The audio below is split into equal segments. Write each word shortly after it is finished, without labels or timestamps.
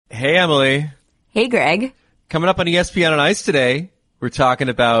Hey, Emily. Hey, Greg. Coming up on ESPN on Ice today, we're talking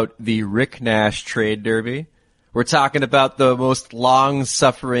about the Rick Nash trade derby. We're talking about the most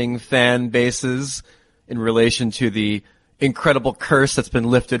long-suffering fan bases in relation to the incredible curse that's been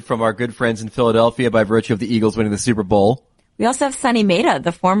lifted from our good friends in Philadelphia by virtue of the Eagles winning the Super Bowl. We also have Sonny Mehta,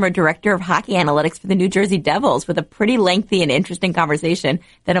 the former director of hockey analytics for the New Jersey Devils, with a pretty lengthy and interesting conversation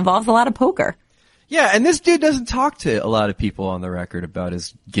that involves a lot of poker. Yeah, and this dude doesn't talk to a lot of people on the record about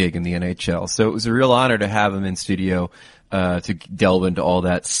his gig in the NHL. So it was a real honor to have him in studio to delve into all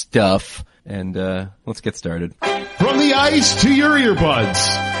that stuff. And let's get started. From the ice to your earbuds,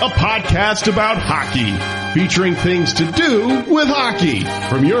 a podcast about hockey, featuring things to do with hockey.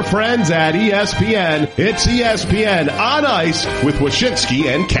 From your friends at ESPN, it's ESPN on Ice with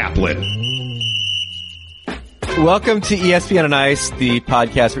Wyshynski and Kaplan. Welcome to ESPN on Ice, the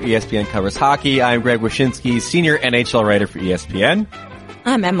podcast where ESPN covers hockey. I'm Greg Wyshynski, senior NHL writer for ESPN.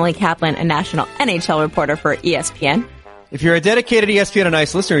 I'm Emily Kaplan, a national NHL reporter for ESPN. If you're a dedicated ESPN on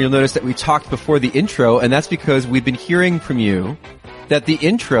Ice listener, you'll notice that we talked before the intro, and that's because we've been hearing from you that the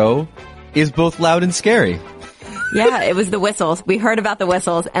intro is both loud and scary. Yeah, it was the whistles. We heard about the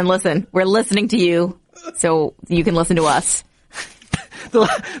whistles, and listen, we're listening to you, so you can listen to us.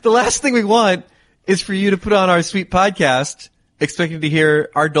 The last thing we want is for you to put on our sweet podcast, expecting to hear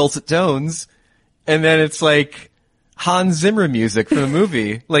our dulcet tones, and then it's like Hans Zimmer music from a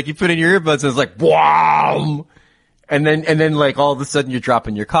movie. Like you put in your earbuds and it's like, wow! And then like all of a sudden you're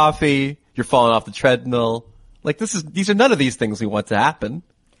dropping your coffee, you're falling off the treadmill. Like these are none of these things we want to happen.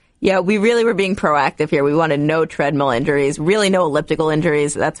 Yeah, we really were being proactive here. We wanted no treadmill injuries, really no elliptical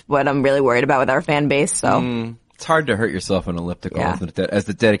injuries. That's what I'm really worried about with our fan base, so. It's hard to hurt yourself on elliptical as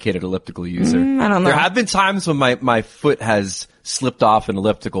the dedicated elliptical user. I don't know. There have been times when my foot has slipped off an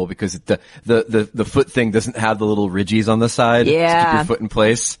elliptical because the foot thing doesn't have the little ridges on the side to keep your foot in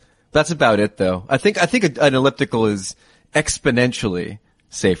place. That's about it though. I think an elliptical is exponentially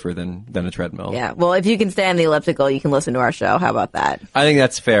safer than a treadmill. Yeah. Well, if you can stay on the elliptical, you can listen to our show. How about that? I think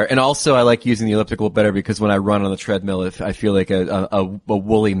that's fair. And also I like using the elliptical better because when I run on the treadmill, I feel like a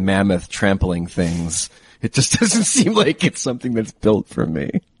woolly mammoth trampling things. It just doesn't seem like it's something that's built for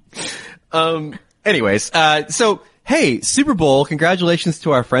me. Anyways, so hey, Super Bowl, congratulations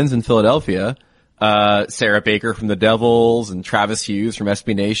to our friends in Philadelphia. Sarah Baker from the Devils and Travis Hughes from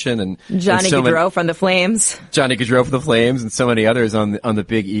SB Nation and Johnny Gaudreau from the Flames. Johnny Gaudreau from the Flames and so many others on the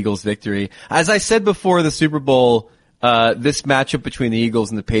big Eagles victory. As I said before the Super Bowl, this matchup between the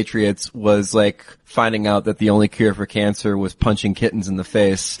Eagles and the Patriots was like finding out that the only cure for cancer was punching kittens in the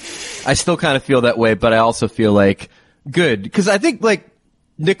face. I still kind of feel that way, but I also feel like good. Cause I think like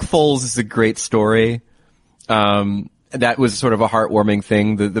Nick Foles is a great story. That was sort of a heartwarming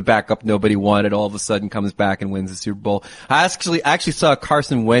thing. The backup nobody wanted all of a sudden comes back and wins the Super Bowl. I actually saw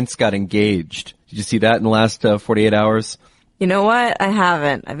Carson Wentz got engaged. Did you see that in the last 48 hours? You know what? I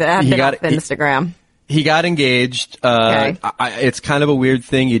haven't. I've been off Instagram. He got engaged. Okay. It's kind of a weird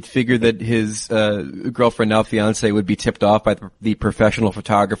thing. You'd figure that his girlfriend, now fiance, would be tipped off by the professional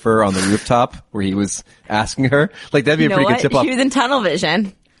photographer on the rooftop where he was asking her. Like that'd be a pretty good tip off. She was in tunnel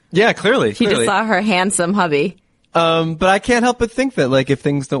vision. Yeah, clearly. She just saw her handsome hubby. But I can't help but think that like if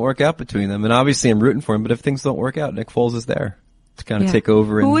things don't work out between them, and obviously I'm rooting for him, but if things don't work out, Nick Foles is there to kind of take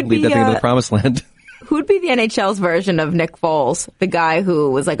over and lead that thing to the promised land. Who'd be the NHL's version of Nick Foles? The guy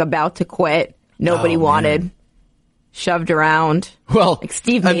who was like about to quit. Nobody wanted, shoved around. Well, like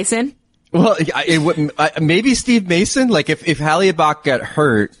Steve Mason. Well, it wouldn't. Maybe Steve Mason. Like if Halliburton got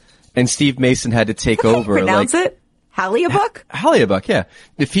hurt and Steve Mason had to take over. Pronounce it Halliburton. Halliburton, yeah.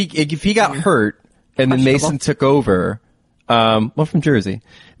 If he got hurt and then Mason took over, from Jersey,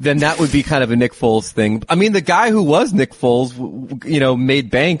 then that would be kind of a Nick Foles thing. I mean, the guy who was Nick Foles, made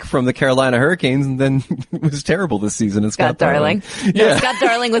bank from the Carolina Hurricanes and then was terrible this season. It's Scott Darling. Yeah. No, Scott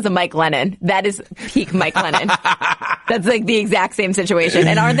Darling was a Mike Lennon. That is peak Mike Lennon. That's like the exact same situation.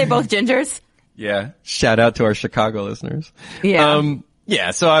 And aren't they both gingers? Yeah. Shout out to our Chicago listeners. Yeah.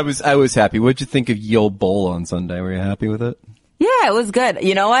 Yeah. So I was happy. What'd you think of Ye Olde Bowl on Sunday? Were you happy with it? Yeah, it was good.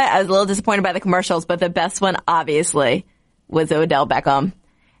 You know what? I was a little disappointed by the commercials, but the best one, obviously, was Odell Beckham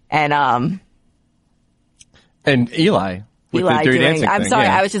and Eli. With Eli the Dirty doing, Dancing I'm thing, sorry,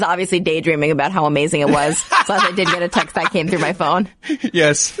 yeah. I was just obviously daydreaming about how amazing it was. So I did get a text that came through my phone.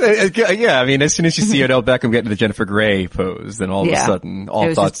 Yes. Yeah, I mean, as soon as you see Odell Beckham get to the Jennifer Grey pose, then all of a sudden,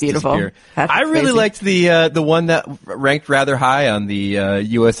 all thoughts disappear. I really liked the one that ranked rather high on the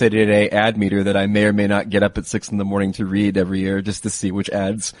USA Today ad meter that I may or may not get up at 6 a.m. to read every year just to see which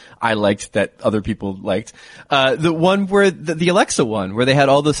ads I liked that other people liked. The one where the Alexa one, where they had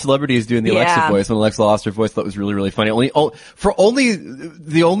all the celebrities doing the Alexa voice, when Alexa lost her voice, that was really, really funny. for for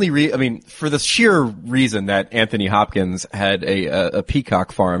the sheer reason that Anthony Hopkins had a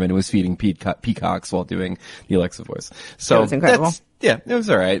peacock farm and was feeding peacocks while doing the Alexa voice. So it was incredible. Yeah, it was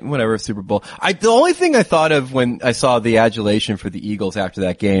all right. Whatever, Super Bowl. The only thing I thought of when I saw the adulation for the Eagles after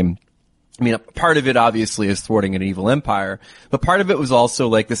that game, I mean, part of it obviously is thwarting an evil empire, but part of it was also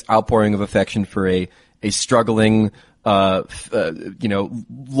like this outpouring of affection for a struggling, long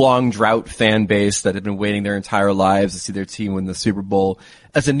drought fan base that had been waiting their entire lives to see their team win the Super Bowl.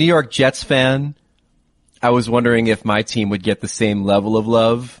 As a New York Jets fan, I was wondering if my team would get the same level of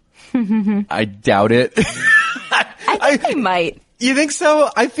love. I doubt it. I think they might. You think so?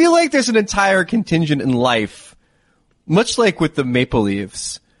 I feel like there's an entire contingent in life, much like with the Maple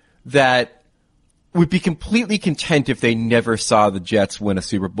Leafs, that would be completely content if they never saw the Jets win a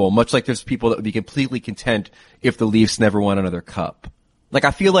Super Bowl, much like there's people that would be completely content if the Leafs never won another cup. Like,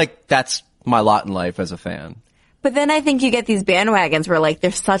 I feel like that's my lot in life as a fan. But then I think you get these bandwagons where, like,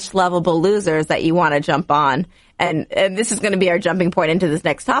 they're such lovable losers that you want to jump on. And this is going to be our jumping point into this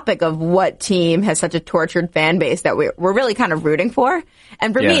next topic of what team has such a tortured fan base that we're really kind of rooting for.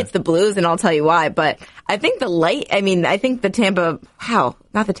 And for me, it's the Blues, and I'll tell you why. But I think the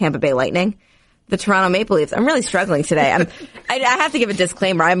Tampa Bay Lightning, the Toronto Maple Leafs. I'm really struggling today. I have to give a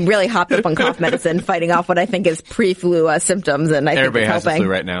disclaimer. I'm really hopped up on cough medicine, fighting off what I think is pre-flu symptoms, and I everybody think it's has helping. the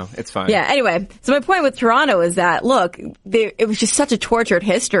flu right now. It's fine. Yeah. Anyway, so my point with Toronto is that look, it was just such a tortured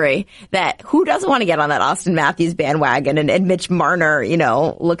history that who doesn't want to get on that Austin Matthews bandwagon and Mitch Marner,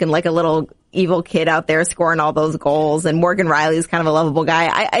 looking like a little evil kid out there scoring all those goals, and Morgan Riley's kind of a lovable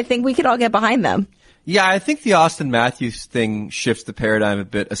guy. I think we could all get behind them. Yeah, I think the Austin Matthews thing shifts the paradigm a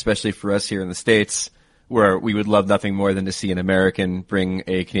bit, especially for us here in the States, where we would love nothing more than to see an American bring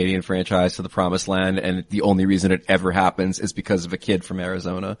a Canadian franchise to the promised land, and the only reason it ever happens is because of a kid from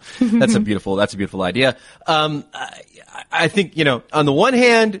Arizona. That's a beautiful idea. I think, on the one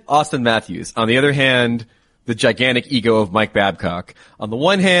hand, Austin Matthews. On the other hand, the gigantic ego of Mike Babcock. On the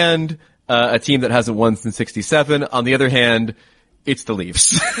one hand, a team that hasn't won since '67. On the other hand, it's the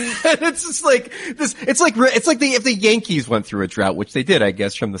Leafs. It's just like this. It's like if the Yankees went through a drought, which they did, I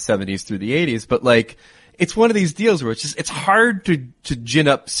guess, from the '70s through the '80s. But like, it's one of these deals where it's hard to gin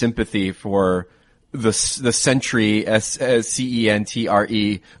up sympathy for the century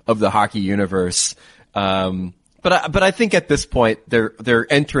CENTRE of the hockey universe. But I think at this point they're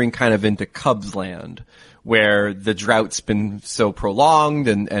entering kind of into Cubs land, where the drought's been so prolonged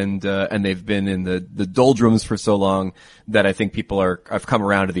and they've been in the doldrums for so long that I think people have come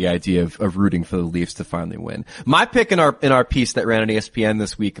around to the idea of rooting for the Leafs to finally win. My pick in our piece that ran on ESPN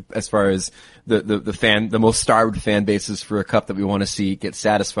this week, as far as the most starved fan bases for a cup that we want to see get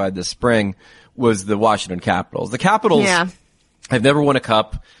satisfied this spring, was the Washington Capitals. The Capitals have never won a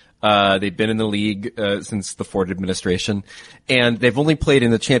cup. They've been in the league since the Ford administration, and they've only played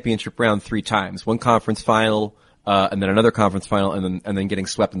in the championship round 3 times. One conference final, and then another conference final, and then getting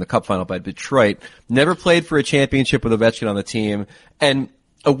swept in the cup final by Detroit. Never played for a championship with Ovechkin on the team. And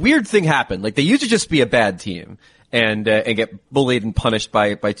a weird thing happened. Like, they used to just be a bad team and get bullied and punished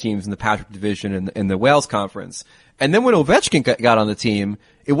by teams in the Patrick Division and in the Wales Conference. And then when Ovechkin got on the team,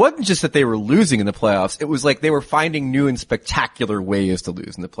 it wasn't just that they were losing in the playoffs. It was like they were finding new and spectacular ways to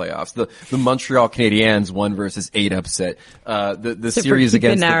lose in the playoffs. The Montreal Canadiens 1-8 upset. The series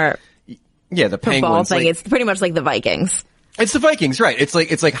against the Penguins. Thing. It's pretty much like the Vikings. It's the Vikings, right? It's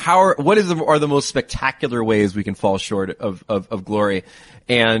like what are the most spectacular ways we can fall short of glory?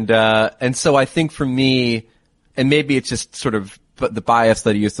 And so I think for me, and maybe it's just sort of the bias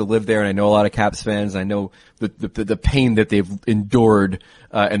that I used to live there, and I know a lot of Caps fans. I know the pain that they've endured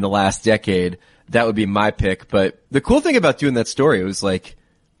in the last decade. That would be my pick. But the cool thing about doing that story was like,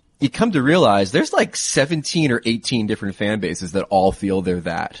 you come to realize there's like 17 or 18 different fan bases that all feel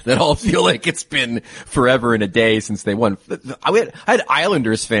that all feel like it's been forever and a day since they won. I had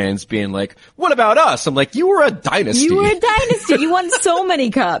Islanders fans being like, what about us? I'm like, you were a dynasty. You won so many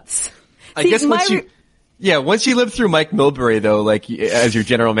cups. I guess once you live through Mike Milbury, though, like, as your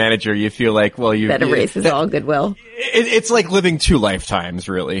general manager, you feel like, well, that erases all goodwill. It's like living 2 lifetimes,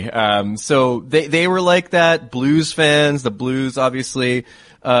 really. So they were like that. Blues fans, the Blues, obviously,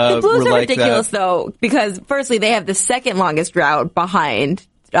 the Blues are like ridiculous, though, because firstly, they have the second longest drought behind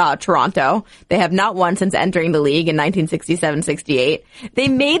Toronto. They have not won since entering the league in 1967-68. They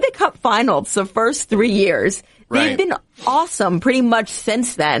made the Cup Finals the first 3 years. They've been awesome pretty much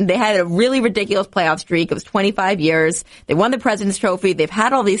since then. They had a really ridiculous playoff streak. It was 25 years. They won the President's Trophy. They've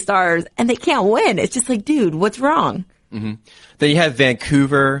had all these stars, and they can't win. It's just like, dude, what's wrong? Mm-hmm. Then you have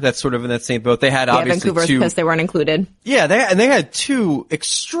Vancouver, that's sort of in that same boat. They had obviously Vancouver's pissed they weren't included. Yeah, they had two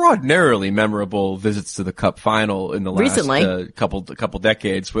extraordinarily memorable visits to the Cup final in the last couple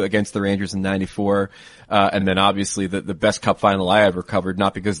decades against the Rangers in '94, and then obviously the best Cup final I ever covered,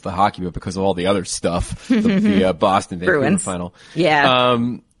 not because of the hockey, but because of all the other stuff, the Boston Vancouver Bruins final. Yeah.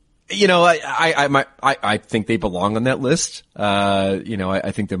 I think they belong on that list.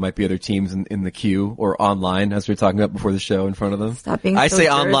 I think there might be other teams in the queue or online, as we were talking about before the show, in front of them. Stop being I so say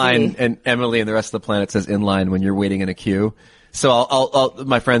Jersey. Online, and Emily and the rest of the planet says inline when you're waiting in a queue. So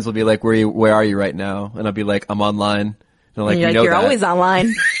my friends will be like, where are you right now? And I'll be like, I'm online. And they're like, you're always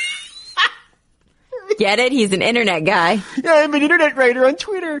online. Get it? He's an internet guy. Yeah, I'm an internet writer on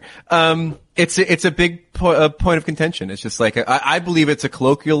Twitter. It's a big point of contention. It's just like, I believe it's a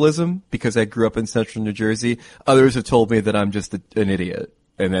colloquialism because I grew up in central New Jersey. Others have told me that I'm just an idiot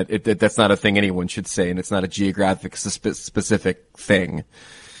and that that's not a thing anyone should say, and it's not a geographic specific thing.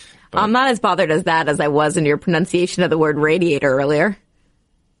 But I'm not as bothered as that as I was in your pronunciation of the word radiator earlier.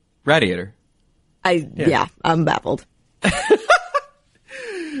 Radiator. Yeah, I'm baffled.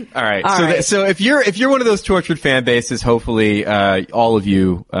 All right. So if you're one of those tortured fan bases, hopefully, all of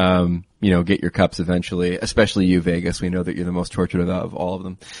you, get your cups eventually, especially you, Vegas. We know that you're the most tortured of all of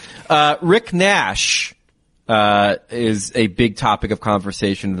them. Rick Nash, is a big topic of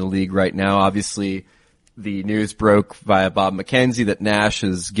conversation in the league right now. Obviously, the news broke via Bob McKenzie that Nash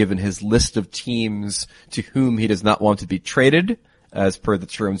has given his list of teams to whom he does not want to be traded, as per the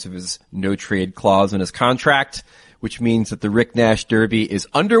terms of his no trade clause in his contract, which means that the Rick Nash Derby is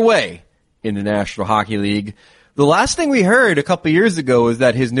underway in the National Hockey League. The last thing we heard a couple years ago was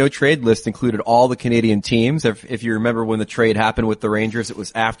that his no-trade list included all the Canadian teams. If you remember when the trade happened with the Rangers, it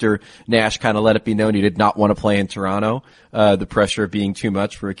was after Nash kind of let it be known he did not want to play in Toronto, the pressure being too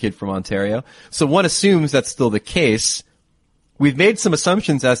much for a kid from Ontario. So one assumes that's still the case. We've made some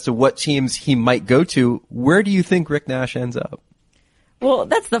assumptions as to what teams he might go to. Where do you think Rick Nash ends up? Well,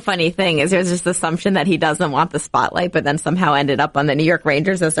 that's the funny thing is there's this assumption that he doesn't want the spotlight, but then somehow ended up on the New York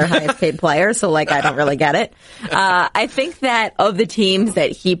Rangers as their highest paid player. So I don't really get it. I think that of the teams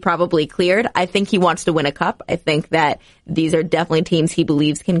that he probably cleared, I think he wants to win a cup. I think that these are definitely teams he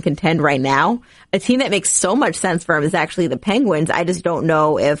believes can contend right now. A team that makes so much sense for him is actually the Penguins. I just don't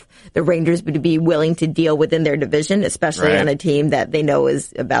know if the Rangers would be willing to deal within their division, especially on a team that they know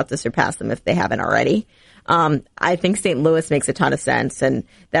is about to surpass them if they haven't already. I think St. Louis makes a ton of sense, and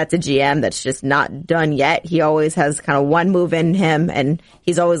that's a GM that's just not done yet. He always has kind of one move in him, and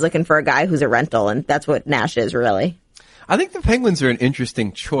he's always looking for a guy who's a rental, and that's what Nash is, really. I think the Penguins are an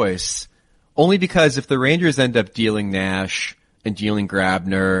interesting choice, only because if the Rangers end up dealing Nash and dealing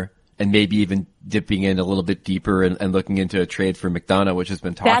Grabner and maybe even dipping in a little bit deeper and looking into a trade for McDonough, which has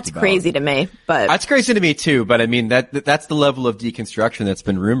been talked about. That's crazy to me, but that's crazy to me too. But I mean, that's the level of deconstruction that's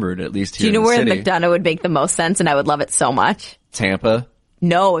been rumored, at least here. Do you know in the where city. McDonough would make the most sense, and I would love it so much? Tampa.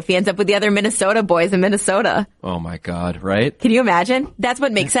 No, if he ends up with the other Minnesota boys in Minnesota. Oh my God, right? Can you imagine? That's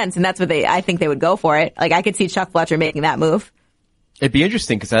what makes sense, and that's what I think they would go for it. I could see Chuck Fletcher making that move. It'd be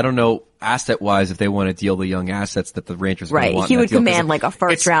interesting because I don't know asset-wise if they want to deal the young assets that the Rangers want. Right, he would command a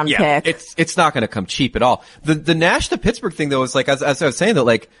first-round pick. It's not going to come cheap at all. The Nash to Pittsburgh thing though is as I was saying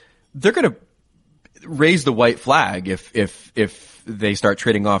that they're going to raise the white flag if they start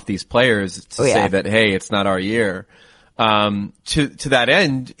trading off these players to say that hey, it's not our year. To that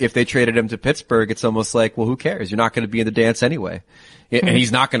end, if they traded him to Pittsburgh, it's almost like, well, who cares? You're not going to be in the dance anyway. And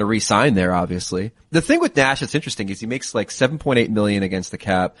he's not going to re-sign there, obviously. The thing with Nash that's interesting is he makes $7.8 million against the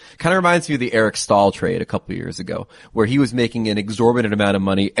cap. Kind of reminds me of the Eric Stahl trade a couple of years ago, where he was making an exorbitant amount of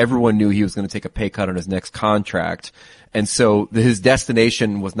money. Everyone knew he was going to take a pay cut on his next contract. And so his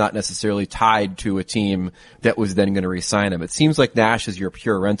destination was not necessarily tied to a team that was then going to re-sign him. It seems like Nash is your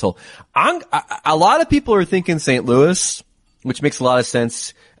pure rental. A lot of people are thinking St. Louis, which makes a lot of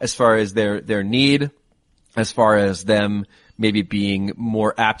sense as far as their need, as far as them maybe being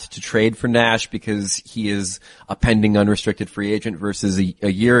more apt to trade for Nash because he is a pending unrestricted free agent versus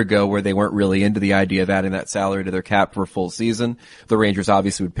a year ago where they weren't really into the idea of adding that salary to their cap for a full season. The Rangers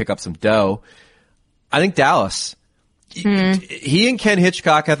obviously would pick up some dough. I think Dallas. He and Ken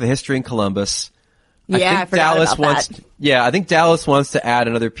Hitchcock have a history in Columbus. Yeah, I forgot about that. Yeah, I think Dallas wants to add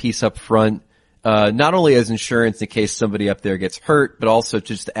another piece up front. Not only as insurance in case somebody up there gets hurt, but also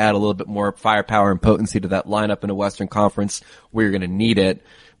just to add a little bit more firepower and potency to that lineup in a Western Conference where you're going to need it.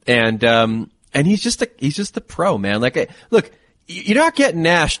 And he's just a pro, man. Look, you're not getting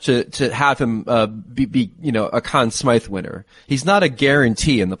Nash to have him be a Conn Smythe winner. He's not a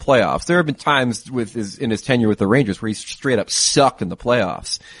guarantee in the playoffs. There have been times in his tenure with the Rangers where he's straight up sucked in the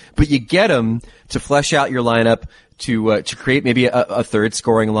playoffs. But you get him to flesh out your lineup, to create maybe a third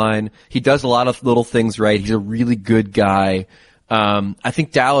scoring line. He does a lot of little things right. He's a really good guy. I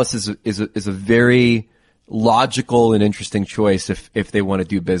think Dallas is a very logical and interesting choice if they want to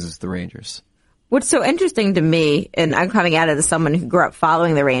do business with the Rangers. What's so interesting to me, and I'm coming at it as someone who grew up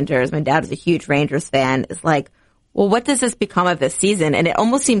following the Rangers, my dad is a huge Rangers fan, is like, well, what does this become of this season? And it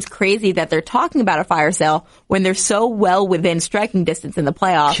almost seems crazy that they're talking about a fire sale when they're so well within striking distance in the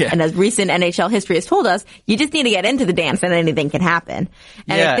playoffs. Yeah. And as recent NHL history has told us, you just need to get into the dance and anything can happen.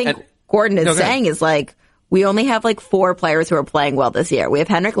 And I think Gordon is saying is like, we only have like 4 players who are playing well this year. We have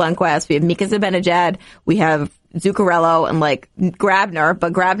Henrik Lundqvist, we have Mika Zibanejad, we have Zuccarello and like Grabner,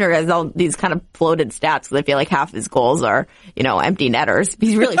 but Grabner has all these kind of floated stats because I feel like half of his goals are, empty netters.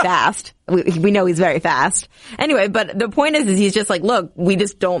 He's really fast. We know he's very fast. Anyway, but the point is he's just like, look, we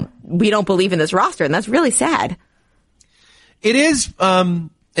don't believe in this roster, and that's really sad. It is, and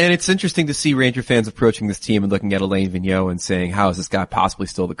it's interesting to see Ranger fans approaching this team and looking at Alain Vigneault and saying, how is this guy possibly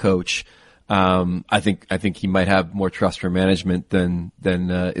still the coach? I think he might have more trust for management than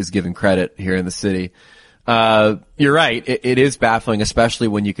is given credit here in the city. You're right. It is baffling, especially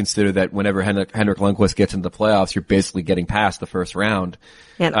when you consider that whenever Henrik Lundqvist gets into the playoffs, you're basically getting past the first round.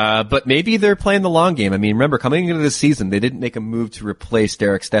 Yeah. But maybe they're playing the long game. I mean, remember, coming into this season, they didn't make a move to replace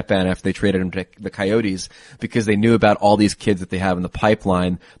Derek Stepan after they traded him to the Coyotes because they knew about all these kids that they have in the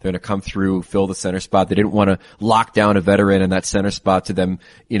pipeline. They're going to come through, fill the center spot. They didn't want to lock down a veteran in that center spot to them,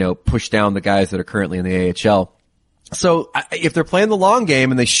 push down the guys that are currently in the AHL. So if they're playing the long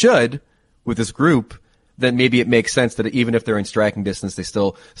game, and they should with this group, then maybe it makes sense that even if they're in striking distance, they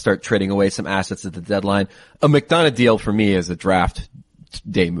still start trading away some assets at the deadline. A McDonough deal for me is a draft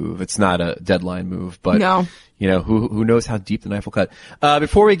day move. It's not a deadline move, but no. Who knows how deep the knife will cut.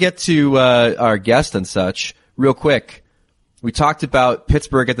 Before we get to our guest and such, real quick, we talked about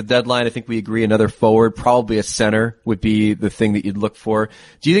Pittsburgh at the deadline. I think we agree another forward, probably a center, would be the thing that you'd look for.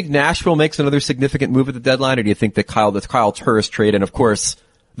 Do you think Nashville makes another significant move at the deadline, or do you think that the Kyle Turris trade, and of course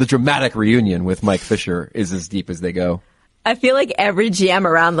the dramatic reunion with Mike Fisher, is as deep as they go? I feel like every GM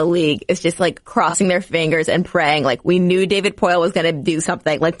around the league is just like crossing their fingers and praying. Like, we knew David Poile was going to do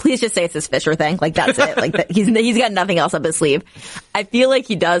something. Like, please just say it's this Fisher thing. Like, that's it. Like, he's got nothing else up his sleeve. I feel like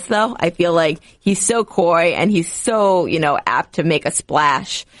he does, though. I feel like he's so coy and he's so, apt to make a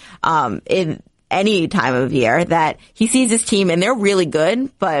splash, in any time of year, that he sees his team and they're really good,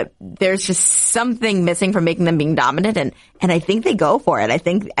 but there's just something missing from making them being dominant. And I think they go for it. I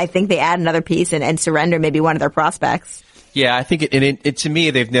think they add another piece and surrender maybe one of their prospects. Yeah, I think it to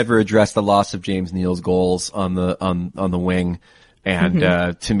me, they've never addressed the loss of James Neal's goals on the wing. And,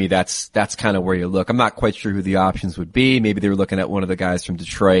 to me, that's kind of where you look. I'm not quite sure who the options would be. Maybe they were looking at one of the guys from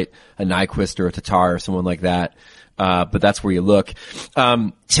Detroit, a Nyquist or a Tatar or someone like that. But that's where you look.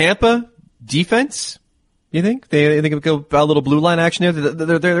 Tampa defense, you think? They go a little blue line action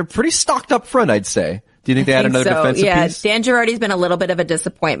there? They're pretty stocked up front, I'd say. Do you think they add another defensive piece? Dan Girardi's been a little bit of a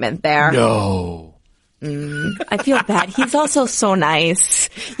disappointment there. No. I feel bad. He's also so nice.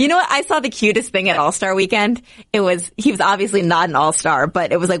 You know what? I saw the cutest thing at All-Star Weekend. He was obviously not an All-Star,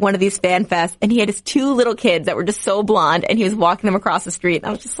 but it was like one of these fan fests, and he had his 2 little kids that were just so blonde, and he was walking them across the street, and I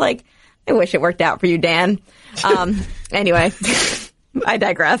was just like, I wish it worked out for you, Dan. Anyway. I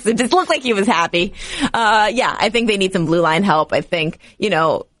digress. It just looked like he was happy. I think they need some blue line help. I think,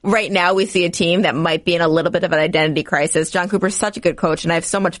 right now we see a team that might be in a little bit of an identity crisis. John Cooper's such a good coach, and I have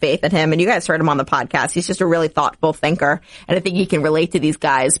so much faith in him. And you guys heard him on the podcast. He's just a really thoughtful thinker, and I think he can relate to these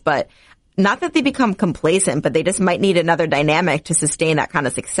guys. But not that they become complacent, but they just might need another dynamic to sustain that kind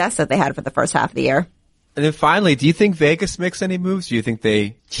of success that they had for the first half of the year. And then finally, do you think Vegas makes any moves? Do you think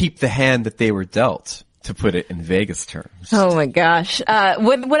they keep the hand that they were dealt, to put it in Vegas terms? Oh my gosh.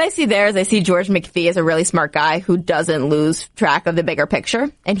 What I see there is I see George McPhee as a really smart guy who doesn't lose track of the bigger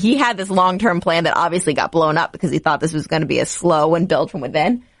picture. And he had this long-term plan that obviously got blown up because he thought this was going to be a slow and build from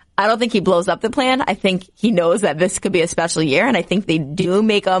within. I don't think he blows up the plan. I think he knows that this could be a special year, and I think they do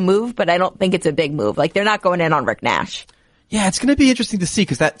make a move, but I don't think it's a big move. Like, they're not going in on Rick Nash. Yeah, it's going to be interesting to see,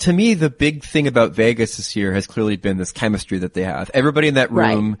 because that, to me, the big thing about Vegas this year has clearly been this chemistry that they have. Everybody in that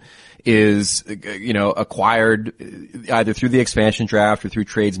room is, acquired either through the expansion draft or through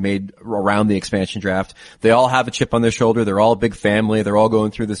trades made around the expansion draft. They all have a chip on their shoulder. They're all a big family. They're all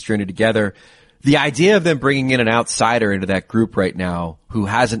going through this journey together. The idea of them bringing in an outsider into that group right now who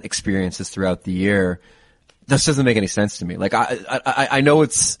hasn't experienced this throughout the year, this doesn't make any sense to me. Like, I know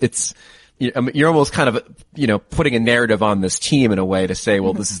it's you're almost kind of, putting a narrative on this team in a way to say,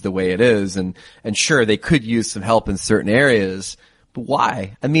 well, this is the way it is. And sure, they could use some help in certain areas, but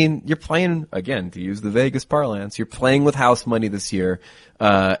why? I mean, you're playing, again, to use the Vegas parlance, you're playing with house money this year,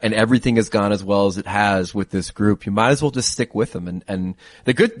 and everything has gone as well as it has with this group. You might as well just stick with them. And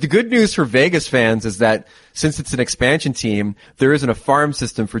the good news for Vegas fans is that since it's an expansion team, there isn't a farm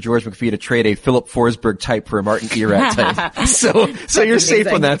system for George McPhee to trade a Philip Forsberg type for a Martin Erat type. So you're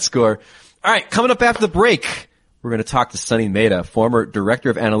safe on that score. All right, coming up after the break, we're going to talk to Sonny Mehta, former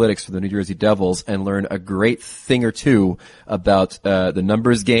director of analytics for the New Jersey Devils, and learn a great thing or two about the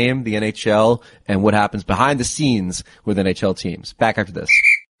numbers game, the NHL, and what happens behind the scenes with NHL teams. Back after this.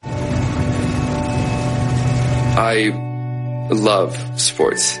 I love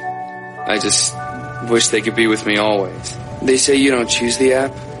sports. I just wish they could be with me always. They say you don't choose the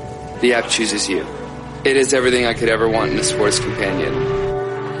app chooses you. It is everything I could ever want in a sports companion.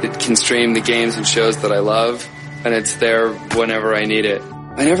 It can stream the games and shows that I love, and it's there whenever I need it.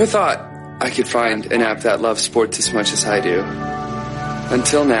 I never thought I could find an app that loves sports as much as I do.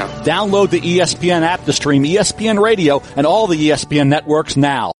 Until now. Download the ESPN app to stream ESPN Radio and all the ESPN networks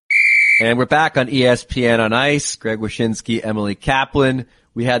now. And we're back on ESPN on Ice. Greg Wyshynski, Emily Kaplan.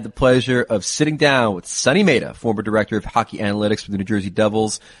 We had the pleasure of sitting down with Sonny Mehta, former director of hockey analytics for the New Jersey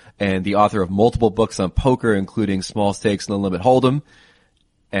Devils and the author of multiple books on poker, including Small Stakes and The Limit Hold'em.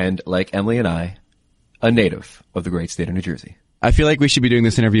 And like Emily and I, a native of the great state of New Jersey. I feel like we should be doing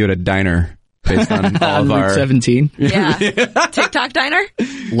this interview at a diner based on all of our 17. Yeah. TikTok diner?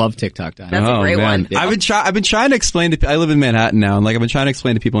 Love TikTok diner. That's a great one. Yeah. I've been trying to explain to I live in Manhattan now, and I've been trying to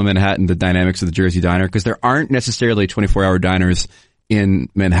explain to people in Manhattan the dynamics of the Jersey diner, because there aren't necessarily 24-hour diners in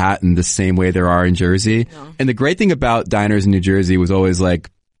Manhattan the same way there are in Jersey. No. And the great thing about diners in New Jersey was always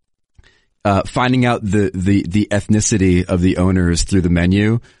like finding out the ethnicity of the owners through the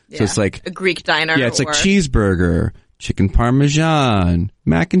menu. Yeah. So it's like a Greek diner. Yeah, it's like cheeseburger, chicken parmesan,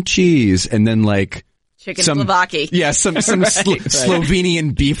 mac and cheese, and then like chicken Slovaki. Yeah, some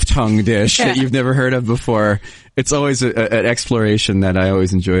Slovenian beef tongue dish that you've never heard of before. It's always an exploration that I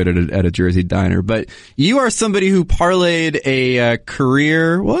always enjoyed at a Jersey diner. But you are somebody who parlayed a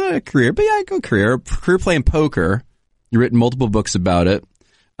career playing poker. You've written multiple books about it.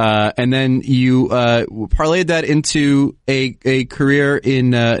 And then you parlayed that into a career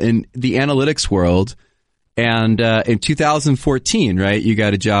in the analytics world. And in 2014, right, you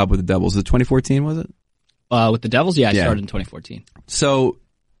got a job with the Devils. Was it 2014, was it? With the Devils, I started in 2014. So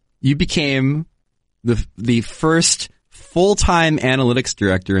you became the first full-time analytics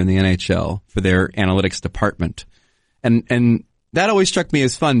director in the NHL for their analytics department. And that always struck me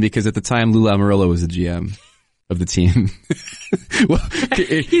as fun because at the time Lou Lamoriello was the GM of the team. Well,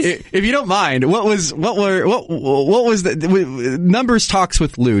 if you don't mind, what was the numbers talks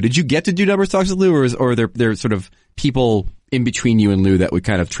with Lou? Did you get to do numbers talks with Lou, or there sort of people in between you and Lou that would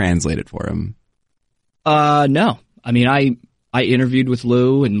kind of translate it for him? No. I mean, I interviewed with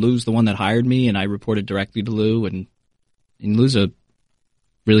Lou, and Lou's the one that hired me, and I reported directly to Lou, and Lou's a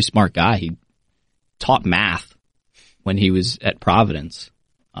really smart guy. He taught math when he was at Providence.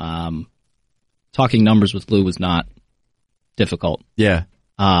 Talking numbers with Lou was not difficult. Yeah.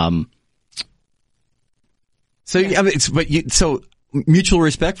 So mutual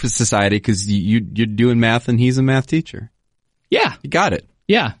respect for society because you're doing math and he's a math teacher. Yeah. You got it.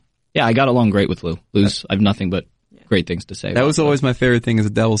 Yeah. Yeah, I got along great with Lou. I have nothing but great things to say. That was always my favorite thing as a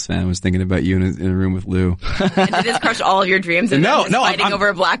Devils fan, was thinking about you in a room with Lou. And did this crush all of your dreams and fighting over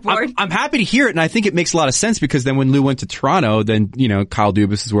a blackboard? I'm happy to hear it, and I think it makes a lot of sense because then when Lou went to Toronto, then, Kyle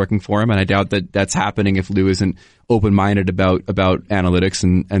Dubas is working for him, and I doubt that that's happening if Lou isn't open-minded about analytics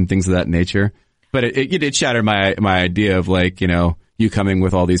and things of that nature. But it did shatter my idea of like, you coming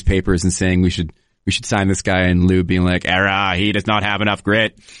with all these papers and saying we should sign this guy, and Lou being like, he does not have enough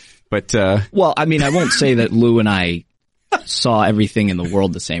grit. But well, I mean, I won't say that Lou and I saw everything in the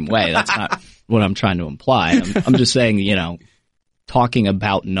world the same way. That's not what I'm trying to imply. I'm just saying, talking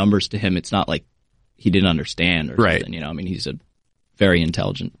about numbers to him, it's not like he didn't understand or something. I mean, he's a very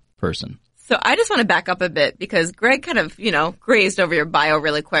intelligent person. So I just want to back up a bit because Greg kind of, grazed over your bio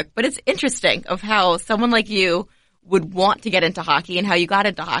really quick, but it's interesting of how someone like you would want to get into hockey and how you got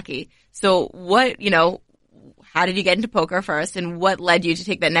into hockey. So what, how did you get into poker first, and what led you to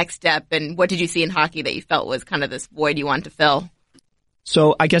take that next step, and what did you see in hockey that you felt was kind of this void you wanted to fill?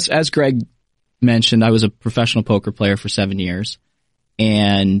 So I guess as Greg mentioned, I was a professional poker player for 7 years,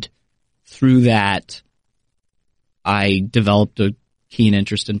 and through that, I developed a keen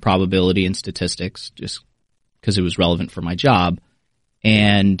interest in probability and statistics just because it was relevant for my job.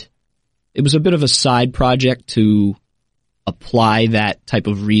 And it was a bit of a side project to apply that type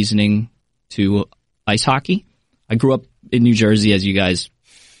of reasoning to ice hockey. I grew up in New Jersey, as you guys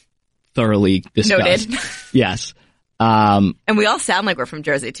thoroughly discussed. Noted. Yes. And we all sound like we're from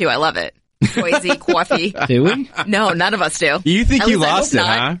Jersey, too. I love it. Boise, coffee. Do we? No, none of us do. You think At you least I lost it, hope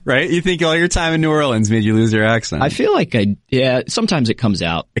not. huh? Right? You think all your time in New Orleans made you lose your accent. I feel like sometimes it comes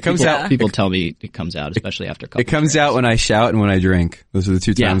out. It comes out. People tell me it comes out, especially after a couple It comes of out when I shout and when I drink. Those are the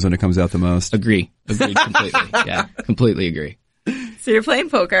two times when it comes out the most. Agreed completely. Yeah, completely agree. So you're playing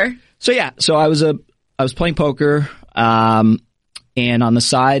poker. So yeah, I was playing poker, and on the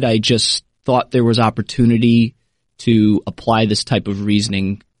side, I just thought there was opportunity to apply this type of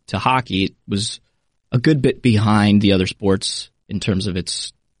reasoning to hockey. It was a good bit behind the other sports in terms of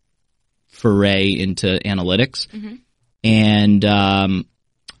its foray into analytics. Mm-hmm. And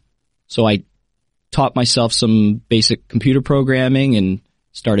so I taught myself some basic computer programming and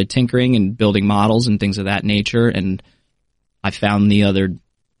started tinkering and building models and things of that nature. And I found the other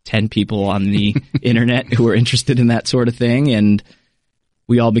 10 people on the internet who were interested in that sort of thing. And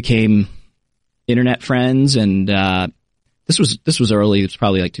we all became internet friends. And this was early. It was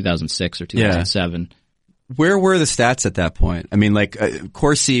probably like 2006 or 2007. Yeah. Where were the stats at that point? I mean, like,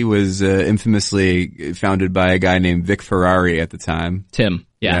 Corsi was infamously founded by a guy named Vic Ferrari at the time. Tim.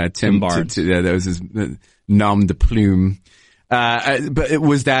 Yeah, Tim Barnes. That was his nom de plume. But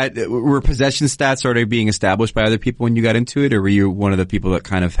were possession stats already being established by other people when you got into it, or were you one of the people that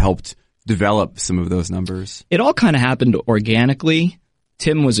kind of helped develop some of those numbers? It all kind of happened organically.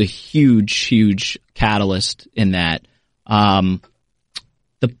 Tim was a huge catalyst in that.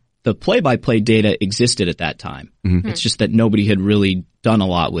 The play-by-play data existed at that time. Mm-hmm. It's just that nobody had really done a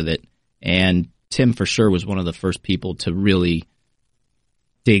lot with it. And Tim for sure was one of the first people to really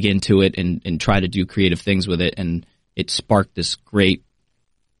dig into it and try to do creative things with it. And it sparked this great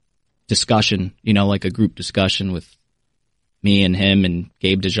discussion, like a group discussion with me and him and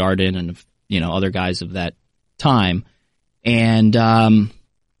Gabe Desjardins and, other guys of that time. And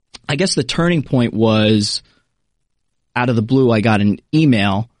I guess the turning point was out of the blue, I got an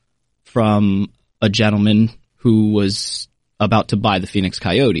email from a gentleman who was about to buy the Phoenix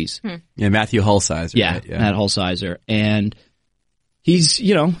Coyotes. Yeah, Matthew Hulsizer. Yeah, right? Matt Hulsizer. And he's,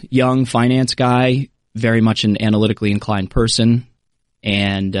 young finance guy, very much an analytically inclined person.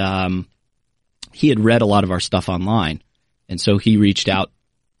 And he had read a lot of our stuff online. And so he reached out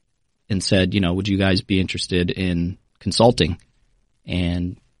and said, would you guys be interested in consulting?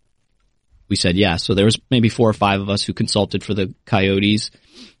 And we said, yeah. So there was maybe 4 or 5 of us who consulted for the Coyotes.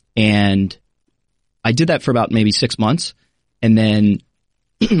 And I did that for about maybe 6 months. And then,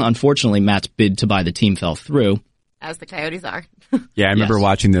 unfortunately, Matt's bid to buy the team fell through. As the Coyotes are. Yeah, I remember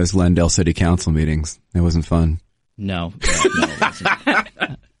watching those Glendale City Council meetings. It wasn't fun. No, it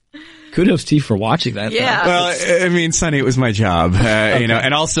wasn't. Kudos to you for watching that. Yeah. Well, I mean, Sonny, it was my job,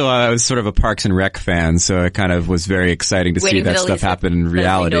 and also I was sort of a Parks and Rec fan, so it kind of was very exciting to see that stuff happen in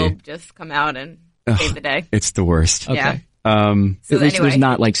reality. Just come out and save the day. It's the worst. Okay. Yeah. So at least there's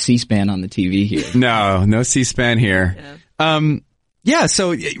not like C-SPAN on the TV here. No C-SPAN here. Yeah.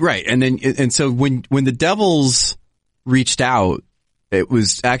 So right, and so when the Devils reached out, it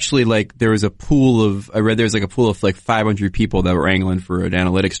was actually like there was a pool of like 500 people that were angling for an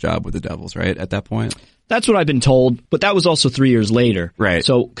analytics job with the Devils, right? At that point. That's what I've been told, but that was also 3 years later. Right.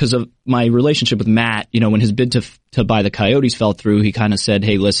 So, because of my relationship with Matt, when his bid to buy the Coyotes fell through, he kind of said,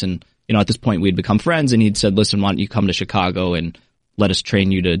 hey, listen, at this point we'd become friends, and he'd said, listen, why don't you come to Chicago and let us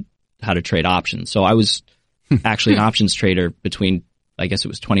train you to how to trade options. So I was actually an options trader between, I guess it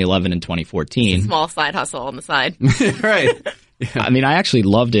was 2011 and 2014. Small side hustle on the side. Right. Yeah. I mean, I actually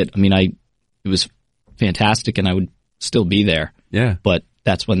loved it. I mean, it was fantastic, and I would still be there. Yeah. But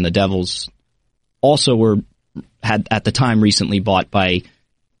that's when the Devils also had at the time recently bought by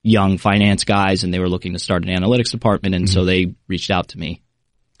young finance guys, and they were looking to start an analytics department, and so they reached out to me.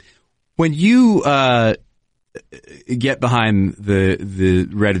 When you get behind the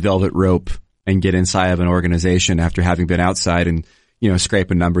red velvet rope and get inside of an organization after having been outside and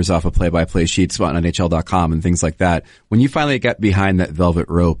scraping numbers off of play-by-play sheets on NHL.com and things like that, when you finally get behind that velvet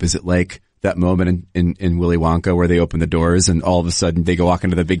rope, is it like that moment in Willy Wonka where they open the doors and all of a sudden they go walk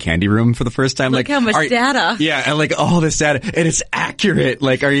into the big candy room for the first time? Look how much data. Yeah, and like all this data, and it's accurate.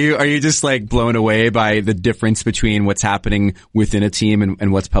 Like, are you just like blown away by the difference between what's happening within a team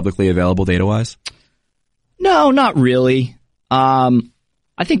and what's publicly available data-wise? No, not really. I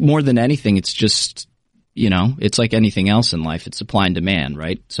think more than anything, it's just, it's like anything else in life. It's supply and demand,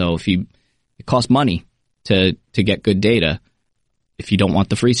 right? So it costs money to get good data if you don't want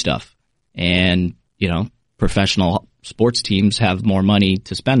the free stuff. And, professional sports teams have more money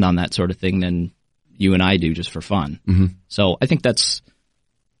to spend on that sort of thing than you and I do just for fun. Mm-hmm. So I think that's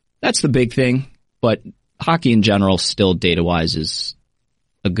That's the big thing, but hockey in general still data-wise is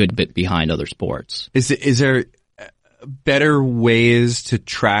a good bit behind other sports. Is there better ways to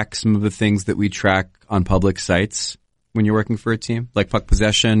track some of the things that we track on public sites when you're working for a team, like puck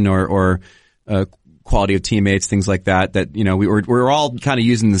possession or quality of teammates, things like that? That we're all kind of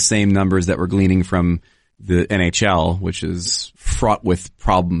using the same numbers that we're gleaning from the NHL, which is fraught with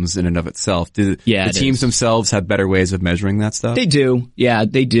problems in and of itself. Do the teams themselves have better ways of measuring that stuff? They do. Yeah,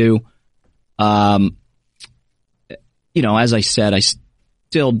 they do. As I said, I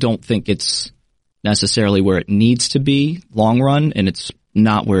still don't think it's necessarily where it needs to be long run, and it's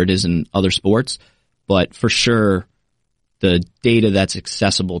not where it is in other sports. But for sure, the data that's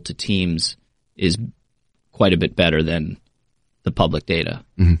accessible to teams is quite a bit better than the public data.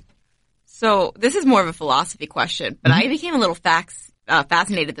 Mm-hmm. So this is more of a philosophy question, but I became a little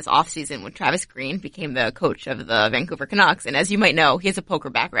fascinated this offseason when Travis Green became the coach of the Vancouver Canucks. And as you might know, he has a poker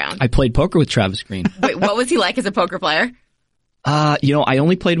background. I played poker with Travis Green. Wait, what was he like as a poker player? I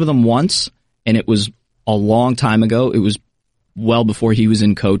only played with him once, and it was a long time ago. It was well before he was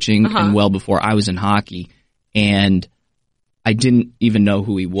in coaching and well before I was in hockey. And I didn't even know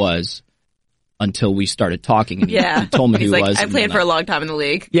who he was until we started talking, and he told me who he was. I played for a long time in the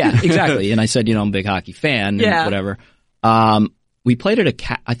league. Yeah, exactly. And I said, I'm a big hockey fan and whatever. We played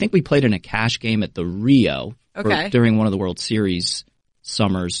I think we played in a cash game at the Rio during one of the World Series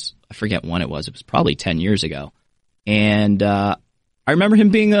summers. I forget when it was. It was probably 10 years ago. And I remember him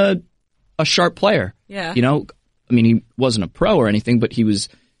being a sharp player. Yeah. He wasn't a pro or anything, but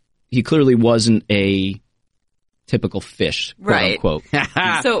he clearly wasn't a typical fish, quote unquote.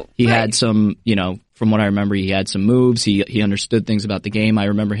 So he had some, from what I remember, he had some moves. He understood things about the game. I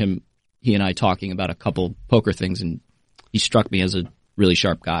remember he and I talking about a couple poker things, and he struck me as a really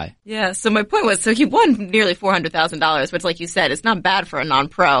sharp guy. Yeah. So my point was, he won nearly $400,000, which, like you said, is not bad for a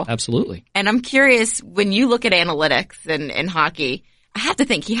non-pro. Absolutely. And I'm curious, when you look at analytics in hockey, I have to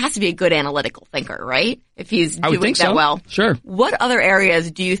think he has to be a good analytical thinker, right? If he's doing that well. Sure. What other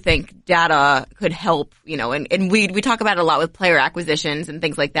areas do you think data could help, and we talk about it a lot with player acquisitions and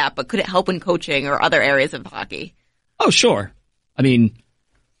things like that, but could it help in coaching or other areas of hockey? Oh, sure. I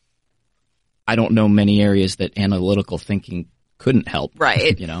don't know many areas that analytical thinking couldn't help.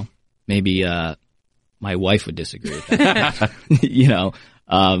 Right. Maybe my wife would disagree with that.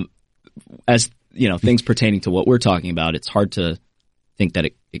 As things pertaining to what we're talking about, it's hard to think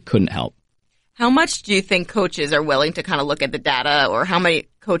that it couldn't help. How much do you think coaches are willing to kind of look at the data, or how many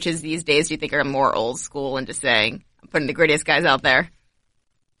coaches these days do you think are more old school and just saying, I'm putting the grittiest guys out there?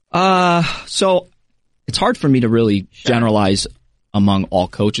 So it's hard for me to really generalize among all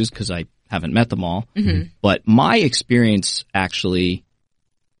coaches because I haven't met them all. Mm-hmm. But my experience actually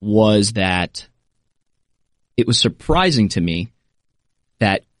was that it was surprising to me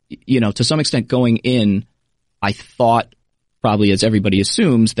that, to some extent going in, I thought, probably as everybody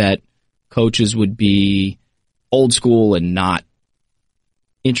assumes, that coaches would be old school and not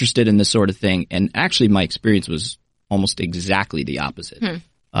interested in this sort of thing. And actually my experience was almost exactly the opposite.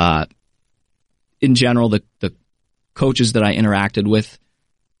 In general, the coaches that I interacted with,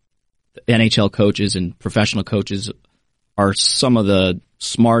 the NHL coaches and professional coaches, are some of the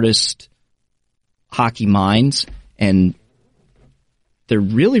smartest hockey minds, and they're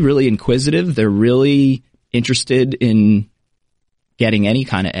really, really inquisitive. They're really interested in getting any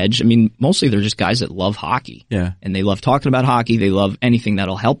kind of edge. Mostly they're just guys that love hockey. Yeah. And they love talking about hockey. They love anything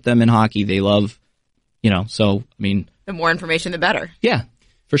that'll help them in hockey. They love, the more information, the better. Yeah,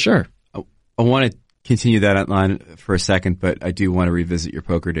 for sure. I want to continue that line for a second, but I do want to revisit your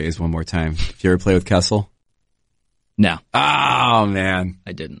poker days one more time. Did you ever play with Kessel? No. Oh, man.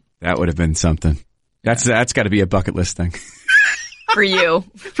 I didn't. That would have been something. That's got to be a bucket list thing. For you.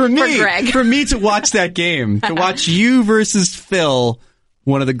 For me. For Greg. For me to watch that game. To watch you versus Phil,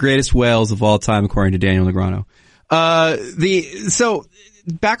 one of the greatest whales of all time, according to Daniel Negreanu. So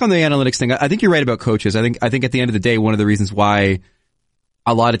back on the analytics thing, I think you're right about coaches. I think at the end of the day, one of the reasons why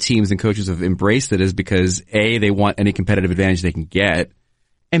a lot of teams and coaches have embraced it is because A, they want any competitive advantage they can get,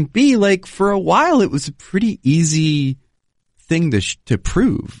 and B, for a while it was a pretty easy thing to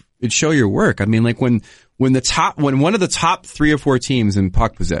prove. It'd show your work. When one of the top 3 or 4 teams in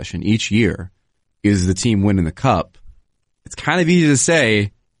puck possession each year is the team winning the cup, it's kind of easy to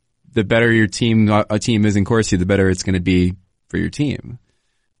say the better a team is in Corsi, the better it's going to be for your team.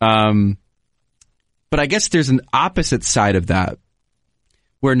 But I guess there's an opposite side of that,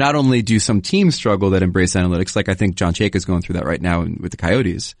 where not only do some teams struggle that embrace analytics, like I think John Chayka is going through that right now with the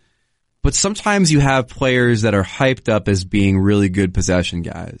Coyotes, but sometimes you have players that are hyped up as being really good possession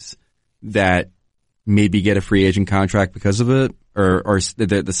guys that maybe get a free agent contract because of it, or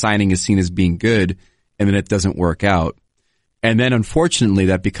the signing is seen as being good, and then it doesn't work out. And then unfortunately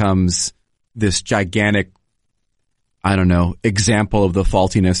that becomes this gigantic, I don't know, example of the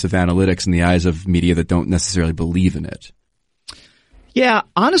faultiness of analytics in the eyes of media that don't necessarily believe in it. Yeah,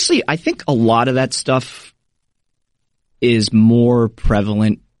 honestly, I think a lot of that stuff is more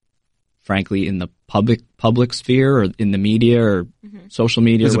prevalent, frankly, in the public sphere or in the media or social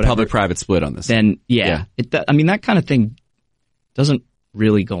media. There's or a public-private split on this. Then, that kind of thing doesn't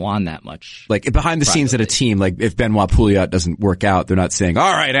really go on that much. Like behind the scenes at a team, like if Benoit Pouliot doesn't work out, they're not saying,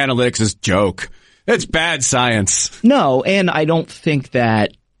 all right, analytics is joke. It's bad science. No, and I don't think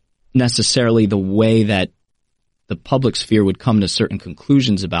that necessarily the way that the public sphere would come to certain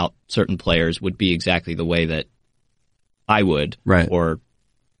conclusions about certain players would be exactly the way that I would. Right. Or,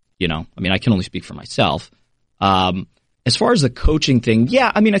 I can only speak for myself. As far as the coaching thing,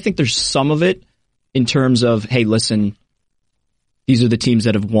 I think there's some of it in terms of, hey, listen, these are the teams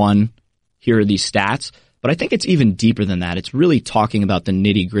that have won. Here are these stats. But I think it's even deeper than that. It's really talking about the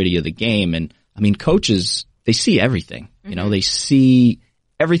nitty-gritty of the game. And, coaches, they see everything. They see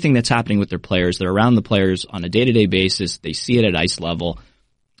everything that's happening with their players. They're around the players on a day-to-day basis. They see it at ice level.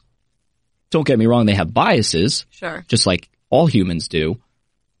 Don't get me wrong, they have biases. Sure. Just like all humans do.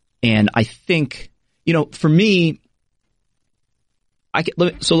 And I think, for me,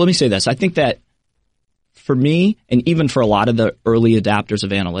 so let me say this. I think that for me, and even for a lot of the early adapters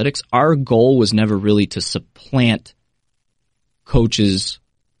of analytics, our goal was never really to supplant coaches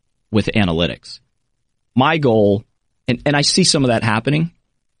with analytics. My goal, and I see some of that happening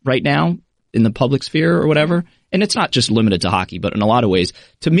right now in the public sphere or whatever, and it's not just limited to hockey, but in a lot of ways.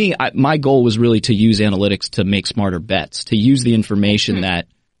 To me, my goal was really to use analytics to make smarter bets, to use the information that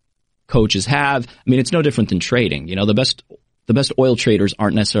coaches have. It's no different than trading. The best oil traders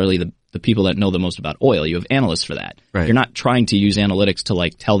aren't necessarily the people that know the most about oil. You have analysts for that. Right. You're not trying to use analytics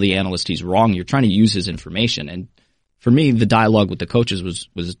to tell the analyst he's wrong. You're trying to use his information. And for me, the dialogue with the coaches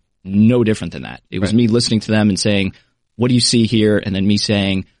was no different than that. It was me listening to them and saying, what do you see here? And then me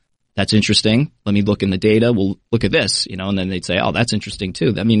saying, that's interesting. Let me look in the data. We'll look at this, and then they'd say, oh, that's interesting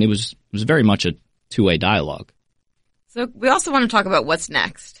too. It was very much a two-way dialogue. So we also want to talk about what's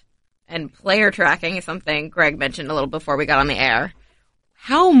next. And player tracking is something Greg mentioned a little before we got on the air.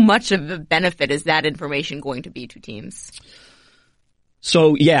 How much of a benefit is that information going to be to teams?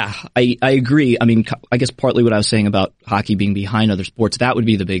 So, yeah, I agree. I guess partly what I was saying about hockey being behind other sports, that would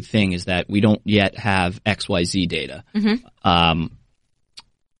be the big thing, is that we don't yet have XYZ data.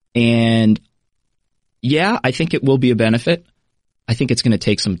 And, yeah, I think it will be a benefit. I think it's going to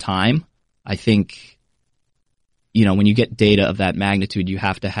take some time. I think, when you get data of that magnitude, you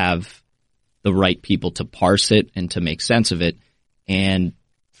have to have the right people to parse it and to make sense of it. And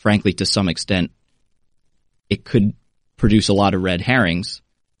frankly, to some extent, it could produce a lot of red herrings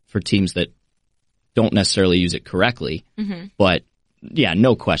for teams that don't necessarily use it correctly. But yeah,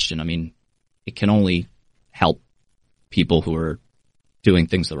 no question. It can only help people who are doing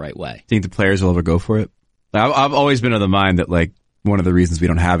things the right way. Think the players will ever go for it? I've always been of the mind that one of the reasons we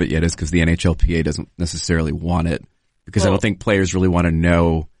don't have it yet is because the NHLPA doesn't necessarily want it, because I don't think players really want to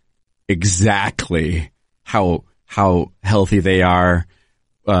know exactly how healthy they are,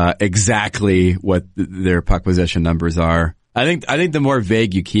 exactly what their puck possession numbers are. I think the more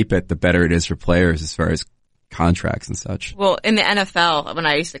vague you keep it, the better it is for players as far as contracts and such. Well, in the NFL, when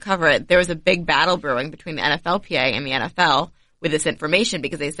I used to cover it, there was a big battle brewing between the NFLPA and the NFL with this information,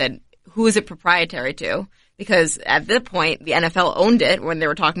 because they said, who is it proprietary to? Because at that point, the NFL owned it when they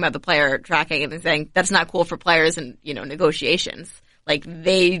were talking about the player tracking, and they're saying that's not cool for players and, negotiations.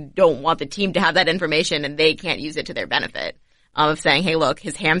 They don't want the team to have that information, and they can't use it to their benefit. Of saying, hey, look,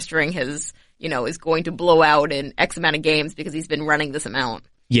 his hamstring is going to blow out in X amount of games because he's been running this amount.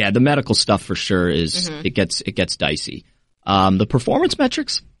 Yeah, the medical stuff for sure is, it gets dicey. The performance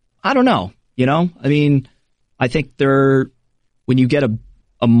metrics, I don't know. I think when you get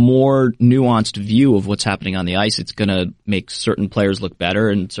a more nuanced view of what's happening on the ice, it's going to make certain players look better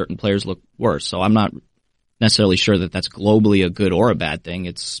and certain players look worse. So I'm not necessarily sure that that's globally a good or a bad thing.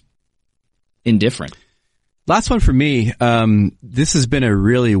 It's indifferent. Last one for me. This has been a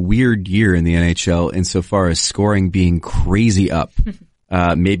really weird year in the NHL insofar as scoring being crazy up.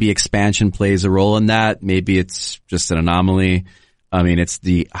 Maybe expansion plays a role in that. Maybe it's just an anomaly. It's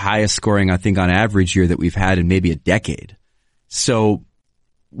the highest scoring, I think, on average year that we've had in maybe a decade. So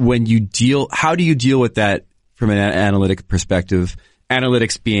how do you deal with that from an analytic perspective?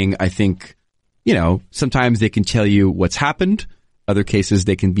 Analytics being, I think, sometimes they can tell you what's happened. Other cases,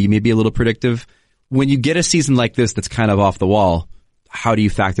 they can be maybe a little predictive. When you get a season like this that's kind of off the wall, how do you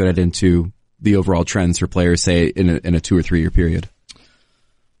factor that into the overall trends for players, say in a 2 or 3 year period?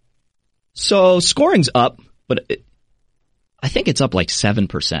 So scoring's up, but I think it's up like 7%.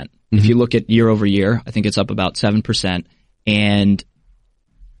 Mm-hmm. If you look at year over year, I think it's up about 7%. And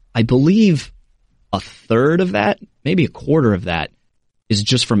I believe a third of that, maybe a quarter of that, is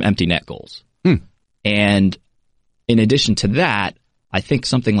just from empty net goals. And in addition to that, I think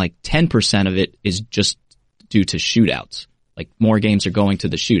something like 10% of it is just due to shootouts. Like more games are going to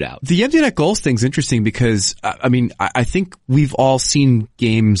the shootout. The empty net goals thing's interesting because, I think we've all seen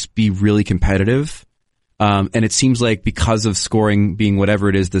games be really competitive. And it seems like because of scoring being whatever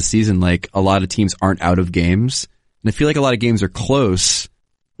it is this season, like a lot of teams aren't out of games. And I feel like a lot of games are close,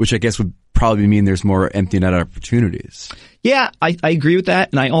 which I guess would probably mean there's more empty net opportunities. Yeah, I agree with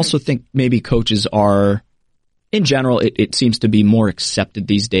that. And I also think maybe coaches are, in general, it seems to be more accepted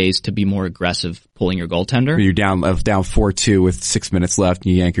these days to be more aggressive pulling your goaltender. You're down 4-2 with 6 minutes left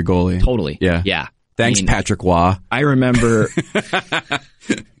and you yank your goalie. Totally. Yeah. Thanks, Patrick Waugh. I remember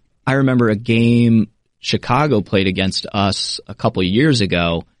a game Chicago played against us a couple of years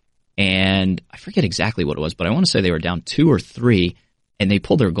ago, and I forget exactly what it was, but I want to say they were down 2 or 3, and they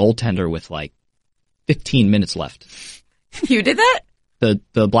pulled their goaltender with like 15 minutes left. You did that? The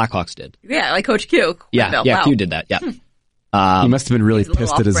Blackhawks did. Yeah, like Coach Q. Yeah, wow. Q did that. Yeah. He must have been really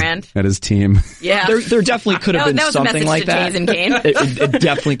pissed at his team. Yeah. There definitely could have been something like that. It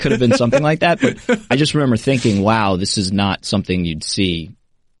definitely could have been something like that, but I just remember thinking, wow, this is not something you'd see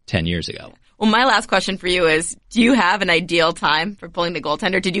 10 years ago. Well, my last question for you is, do you have an ideal time for pulling the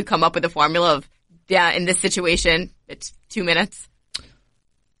goaltender? Did you come up with a formula of, in this situation, it's 2 minutes?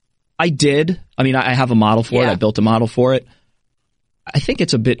 I did. I have a model for it. I built a model for it. I think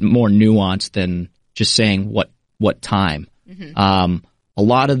it's a bit more nuanced than just saying what time. Mm-hmm. A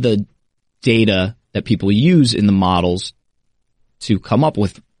lot of the data that people use in the models to come up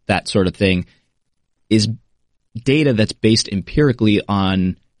with that sort of thing is data that's based empirically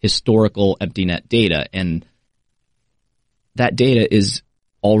on historical empty net data, and that data is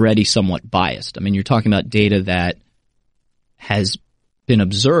already somewhat biased. You're talking about data that has been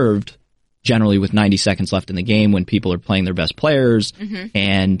observed generally with 90 seconds left in the game when people are playing their best players,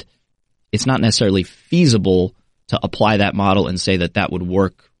 and it's not necessarily feasible to apply that model and say that would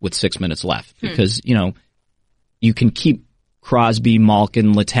work with 6 minutes left because, you can keep Crosby,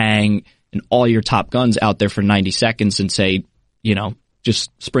 Malkin, Letang, and all your top guns out there for 90 seconds and say,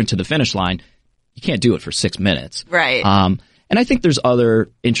 just sprint to the finish line. You can't do it for 6 minutes. Right. And I think there's other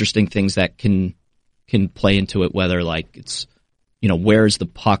interesting things that can play into it, whether like it's, where's the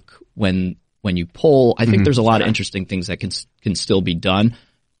puck when you pull. I think there's a lot of interesting things that can still be done.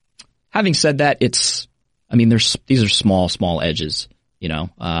 Having said that, these are small edges,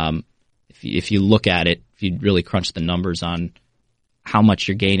 if you look at it, if you really crunch the numbers on how much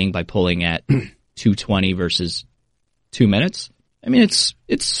you're gaining by pulling at 2:20 versus 2 minutes. It's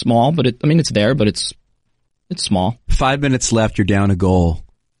small, but it's there, but it's small. 5 minutes left, you're down a goal.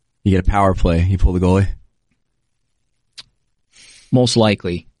 You get a power play, you pull the goalie? Most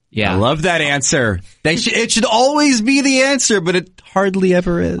likely, yeah. I love that answer. It should always be the answer, but it hardly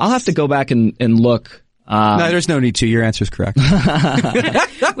ever is. I'll have to go back and look. No, there's no need to. Your answer's correct.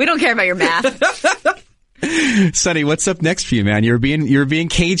 We don't care about your math. Sonny, what's up next for you, man? You're being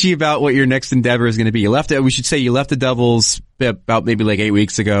cagey about what your next endeavor is going to be. We should say you left the Devils about maybe like 8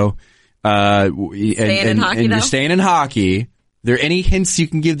 weeks ago. And you're staying in hockey. Are there any hints you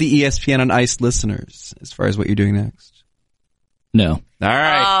can give the ESPN on Ice listeners as far as what you're doing next? No. All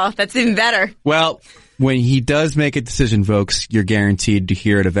right. Oh, that's even better. Well, when he does make a decision, folks, you're guaranteed to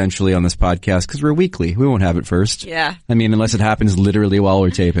hear it eventually on this podcast because we're weekly. We won't have it first. Yeah. Unless it happens literally while we're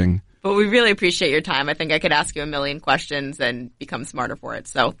taping. But we really appreciate your time. I think I could ask you a million questions and become smarter for it.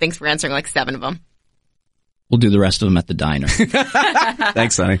 So thanks for answering like 7 of them. We'll do the rest of them at the diner.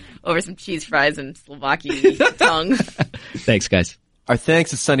 Thanks, Sonny. Over some cheese fries and Slovakian tongue. Thanks, guys. Our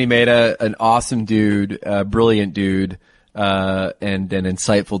thanks to Sonny Mehta, an awesome dude, brilliant dude, and an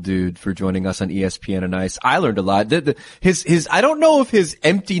insightful dude for joining us on ESPN and Ice. I learned a lot. His I don't know if his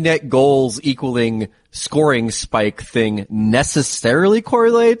empty net goals equaling scoring spike thing necessarily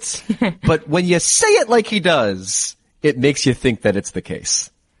correlates, but when you say it like he does, it makes you think that it's the case.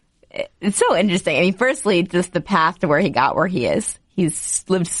 It's so interesting. Firstly, just the path to where he got where he is. He's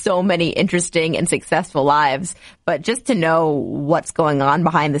lived so many interesting and successful lives, but just to know what's going on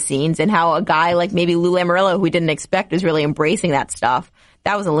behind the scenes and how a guy like maybe Lou Lamoriello, who we didn't expect, is really embracing that stuff,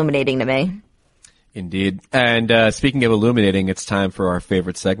 that was illuminating to me. Indeed. And speaking of illuminating, it's time for our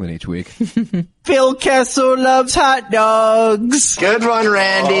favorite segment each week. Phil Kessel loves hot dogs. Good one,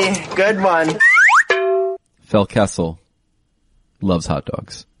 Randy. Good one. Phil Kessel loves hot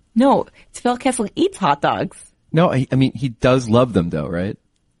dogs. No, it's Phil Kessel eats hot dogs. No, I mean, he does love them though, right?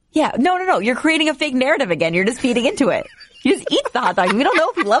 Yeah, no. You're creating a fake narrative again. You're just feeding into it. He just eats the hot dogs. We don't know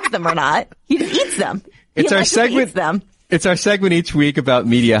if he loves them or not. He just eats them. It's our segment. It's our segment each week about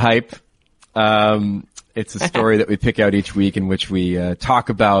media hype. It's a story that we pick out each week in which we talk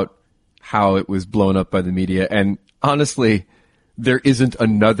about how it was blown up by the media. And honestly, there isn't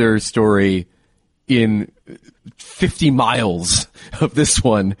another story in 50 miles of this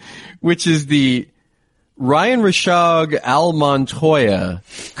one, which is the Ryan Rishaug Al Montoya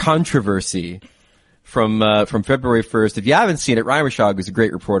controversy from February 1st. If you haven't seen it, Ryan Rishaug is a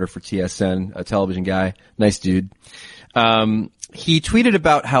great reporter for TSN, a television guy, nice dude. He tweeted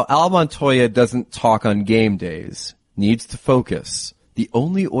about how Al Montoya doesn't talk on game days, needs to focus. The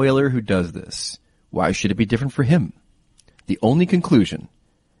only Oiler who does this. Why should it be different for him? The only conclusion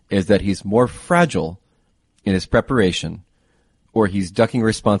is that he's more fragile in his preparation, or he's ducking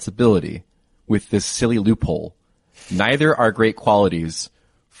responsibility with this silly loophole. Neither are great qualities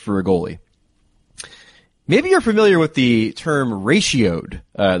for a goalie. Maybe you're familiar with the term ratioed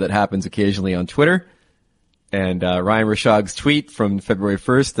that happens occasionally on Twitter. And Ryan Rishaug's tweet from February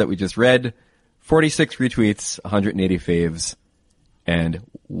 1st that we just read, 46 retweets, 180 faves, and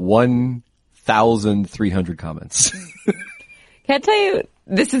 1,300 comments. Can I tell you,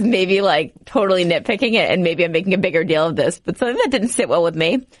 this is maybe like totally nitpicking it, and maybe I'm making a bigger deal of this, but something that didn't sit well with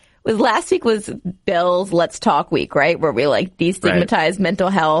me was last week was Bill's Let's Talk week, right? Where we like destigmatize mental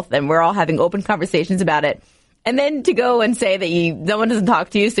health and we're all having open conversations about it. And then to go and say that no one doesn't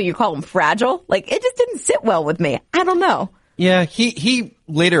talk to you, so you call them fragile, like it just didn't sit well with me. I don't know. Yeah, he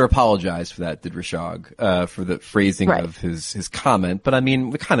later apologized for that, did Rishaug, for the phrasing of his comment. But I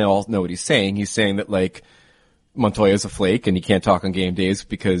mean, we kind of all know what he's saying. He's saying that like Montoya's a flake and he can't talk on game days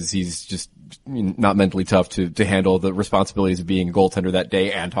because he's just not mentally tough to handle the responsibilities of being a goaltender that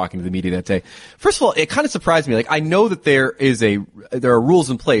day and talking to the media that day. First of all, it kind of surprised me. Like, I know that there are rules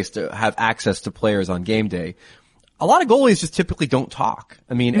in place to have access to players on game day. A lot of goalies just typically don't talk.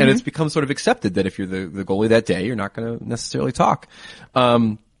 I mean, and it's become sort of accepted that if you're the goalie that day, you're not going to necessarily talk.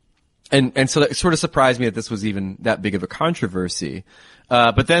 And so that sort of surprised me that this was even that big of a controversy.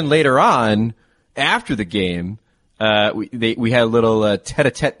 But then later on, after the game, we had a little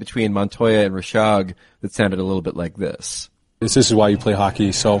tete-a-tete between Montoya and Rishaug that sounded a little bit like this. This is why you play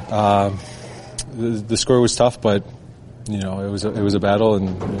hockey. So the score was tough, but you know it was a battle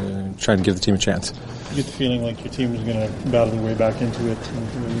and trying to give the team a chance. You get the feeling like your team was going to battle their way back into it, and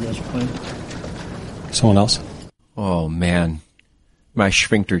the way you guys were playing. Someone else? Oh man, my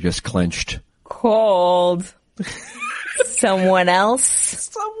sphincter just clenched. Cold. Someone else.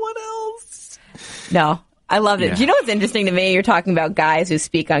 Someone else. No. I loved it. Yeah. Do you know what's interesting to me? You're talking about guys who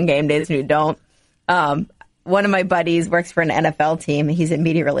speak on game days and who don't. One of my buddies works for an NFL team. He's in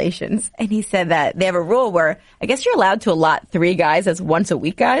media relations. And he said that they have a rule where I guess you're allowed to allot 3 guys as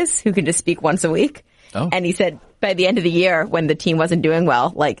once-a-week guys who can just speak once a week. Oh. And he said by the end of the year, when the team wasn't doing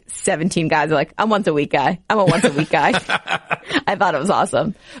well, like 17 guys are like, I'm once-a-week guy. I'm a once-a-week guy. I thought it was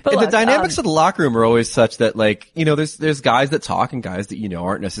awesome. But the dynamics of the locker room are always such that, like, you know, there's guys that talk and guys that, you know,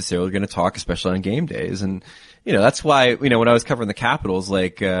 aren't necessarily going to talk, especially on game days. And, you know, that's why, you know, when I was covering the Capitals,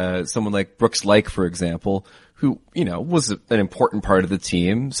 like, someone like Brooks Lake, for example, who, you know, was an important part of the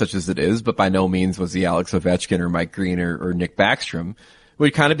team, such as it is, but by no means was he Alex Ovechkin or Mike Green or Nick Backstrom,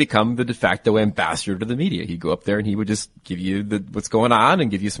 would kind of become the de facto ambassador to the media. He'd go up there and he would just give you what's going on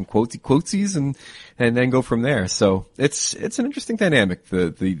and give you some quotesies and then go from there. So it's an interesting dynamic,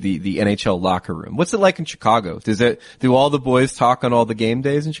 the NHL locker room. What's it like in Chicago? Do all the boys talk on all the game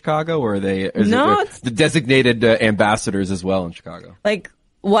days in Chicago, or is it the designated ambassadors as well in Chicago? Like,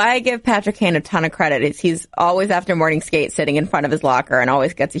 why I give Patrick Kane a ton of credit is he's always after morning skate sitting in front of his locker and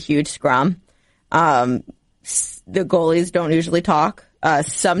always gets a huge scrum. The goalies don't usually talk.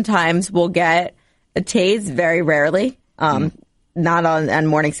 Sometimes we'll get a tase, very rarely. Not on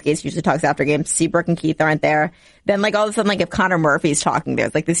morning skates, usually talks after games. Seabrook and Keith aren't there. Then like all of a sudden, like if Connor Murphy's talking,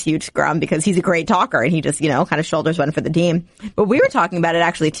 there's like this huge scrum because he's a great talker and he just, you know, kind of shoulders one for the team. But we were talking about it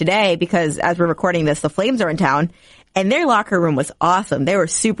actually today because as we're recording this, the Flames are in town and their locker room was awesome. They were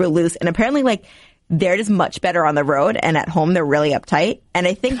super loose and apparently like they're just much better on the road, and at home they're really uptight. And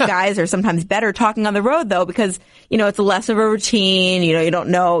I think guys are sometimes better talking on the road though, because, you know, it's less of a routine. You know, you don't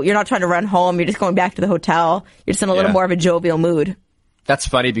know, you're not trying to run home. You're just going back to the hotel. You're just in a little more of a jovial mood. That's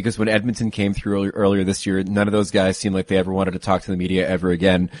funny because when Edmonton came through earlier this year, none of those guys seemed like they ever wanted to talk to the media ever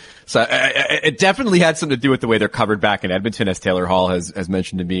again. So it definitely had something to do with the way they're covered back in Edmonton, as Taylor Hall has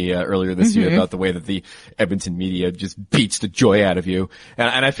mentioned to me earlier this year about the way that the Edmonton media just beats the joy out of you.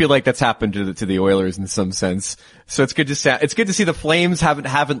 And I feel like that's happened to the Oilers in some sense. So it's good to see the Flames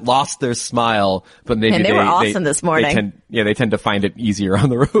haven't lost their smile, but maybe and they were awesome this morning. They tend to find it easier on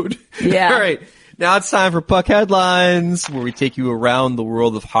the road. Yeah. All right. Now it's time for Puck Headlines, where we take you around the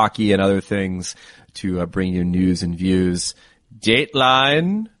world of hockey and other things to bring you news and views.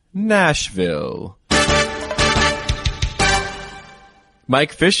 Dateline, Nashville.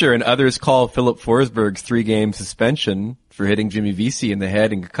 Mike Fisher and others call Philip Forsberg's 3-game suspension for hitting Jimmy Vesey in the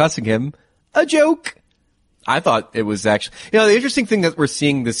head and concussing him a joke. I thought it was actually, the interesting thing that we're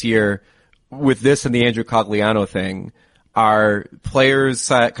seeing this year with this and the Andrew Cogliano thing are players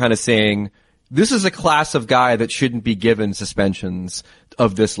kind of saying, this is a class of guy that shouldn't be given suspensions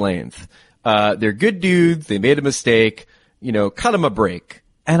of this length. They're good dudes. They made a mistake. Cut them a break.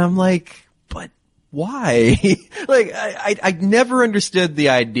 And I'm like, but why? Like, I never understood the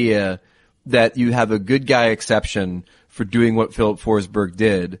idea that you have a good guy exception for doing what Philip Forsberg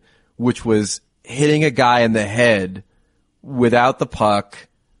did, which was hitting a guy in the head without the puck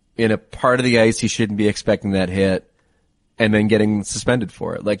in a part of the ice he shouldn't be expecting that hit, and then getting suspended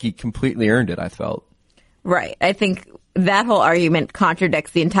for it. Like, he completely earned it, I felt. Right. I think that whole argument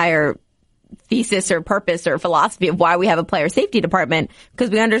contradicts the entire thesis or purpose or philosophy of why we have a player safety department, because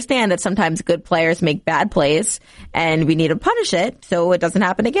we understand that sometimes good players make bad plays and we need to punish it so it doesn't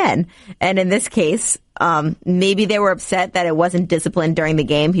happen again. And in this case, maybe they were upset that it wasn't disciplined during the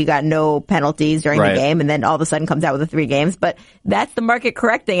game. He got no penalties during the game, and then all of a sudden comes out with the 3 games. But that's the market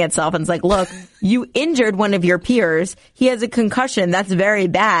correcting itself. And it's like, look, you injured one of your peers. He has a concussion. That's very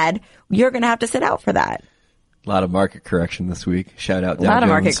bad. You're going to have to sit out for that. A lot of market correction this week. Shout out Dow Jones. A lot of Jones.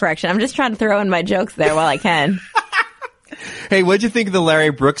 market correction. I'm just trying to throw in my jokes there while I can. Hey, what'd you think of the Larry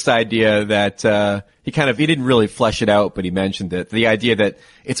Brooks idea that he didn't really flesh it out, but he mentioned it. The idea that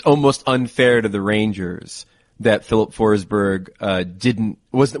it's almost unfair to the Rangers that Philip Forsberg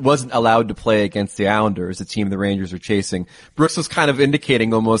wasn't allowed to play against the Islanders, a team the Rangers are chasing. Brooks was kind of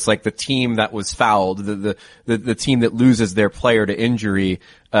indicating almost like the team that was fouled, the team that loses their player to injury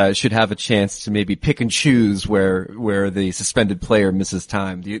should have a chance to maybe pick and choose where the suspended player misses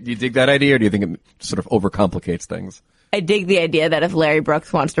time. Do you dig that idea, or do you think it sort of overcomplicates things? I dig the idea that if Larry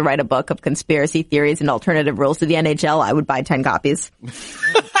Brooks wants to write a book of conspiracy theories and alternative rules to the NHL, I would buy 10 copies.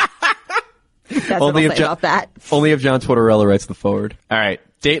 That's only what I'll say about that. Only if John Tortorella writes the forward. All right.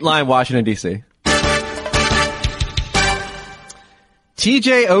 Dateline, Washington, D.C.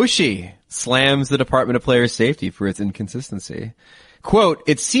 TJ Oshie slams the Department of Player Safety for its inconsistency. Quote,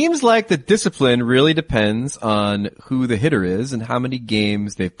 it seems like the discipline really depends on who the hitter is and how many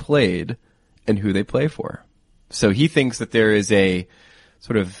games they've played and who they play for. So he thinks that there is a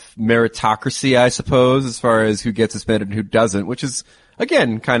sort of meritocracy, I suppose, as far as who gets suspended and who doesn't, which is,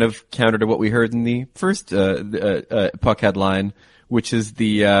 again, kind of counter to what we heard in the first puck headline, which is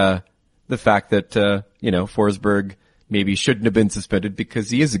the fact that Forsberg maybe shouldn't have been suspended because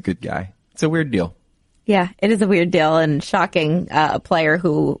he is a good guy. It's a weird deal. Yeah, it is a weird deal and shocking. A player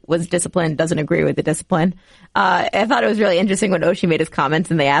who was disciplined doesn't agree with the discipline. I thought it was really interesting when Oshie made his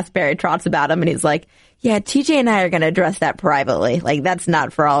comments and they asked Barry Trotz about him, and he's like, yeah, TJ and I are going to address that privately. Like, that's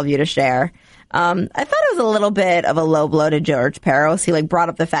not for all of you to share. I thought it was a little bit of a low blow to George Peros. He brought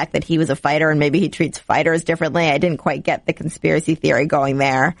up the fact that he was a fighter and maybe he treats fighters differently. I didn't quite get the conspiracy theory going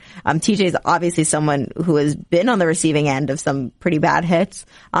there. TJ is obviously someone who has been on the receiving end of some pretty bad hits.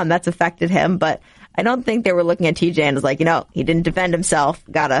 That's affected him, but I don't think they were looking at TJ and was like, he didn't defend himself.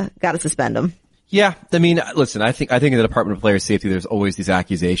 Gotta suspend him. Yeah, I mean, listen, I think in the Department of Player Safety, there's always these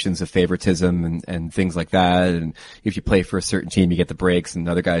accusations of favoritism and things like that. And if you play for a certain team, you get the breaks and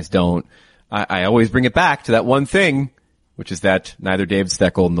other guys don't. I always bring it back to that one thing, which is that neither David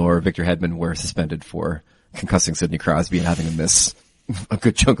Steckel nor Victor Hedman were suspended for concussing Sidney Crosby and having him miss a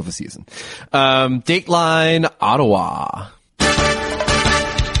good chunk of a season. Dateline, Ottawa.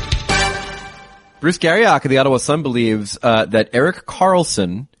 Bruce Garriock of the Ottawa Sun believes that Erik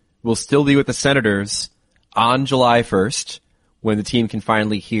Karlsson will still be with the Senators on July 1st when the team can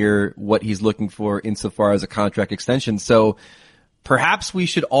finally hear what he's looking for insofar as a contract extension. So perhaps we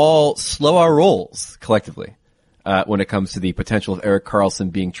should all slow our rolls collectively when it comes to the potential of Erik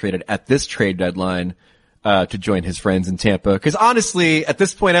Karlsson being traded at this trade deadline to join his friends in Tampa. Because honestly, at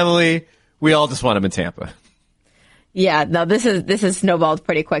this point, Emily, we all just want him in Tampa. Yeah, no, this is snowballed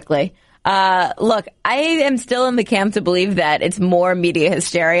pretty quickly. Look, I am still in the camp to believe that it's more media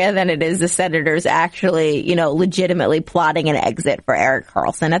hysteria than it is the Senators actually, legitimately plotting an exit for Erik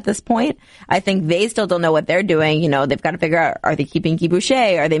Karlsson at this point. I think they still don't know what they're doing. They've got to figure out, are they keeping Guy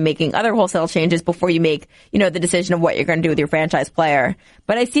Boucher? Are they making other wholesale changes before you make, the decision of what you're going to do with your franchise player?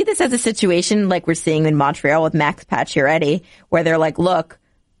 But I see this as a situation like we're seeing in Montreal with Max Pacioretty, where they're like, look,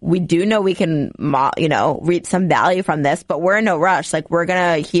 we do know we can, reap some value from this, but we're in no rush. Like, we're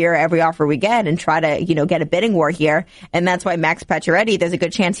going to hear every offer we get and try to, get a bidding war here. And that's why Max Pacioretty, there's a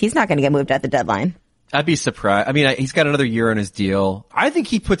good chance he's not going to get moved at the deadline. I'd be surprised. I mean, he's got another year on his deal. I think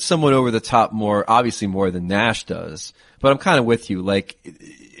he puts someone over the top obviously more than Nash does. But I'm kind of with you. Like,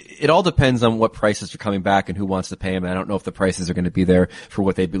 it all depends on what prices are coming back and who wants to pay him. I don't know if the prices are going to be there for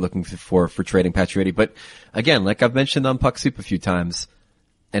what they'd be looking for trading Pacioretty. But again, like I've mentioned on Puck Soup a few times,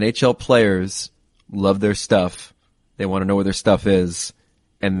 NHL players love their stuff. They want to know where their stuff is.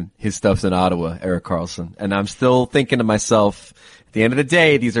 And his stuff's in Ottawa, Erik Karlsson. And I'm still thinking to myself, at the end of the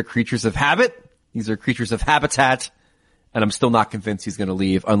day, these are creatures of habit. These are creatures of habitat. And I'm still not convinced he's going to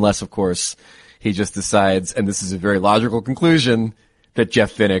leave unless, of course, he just decides, and this is a very logical conclusion, that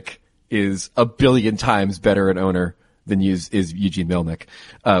Jeff Vinik is a billion times better an owner than is Eugene Melnyk,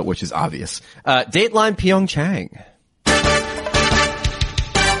 which is obvious. Dateline Pyeongchang.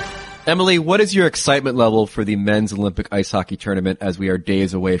 Emily, what is your excitement level for the men's Olympic ice hockey tournament as we are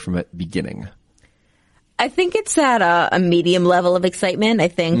days away from it beginning? I think it's at a medium level of excitement. I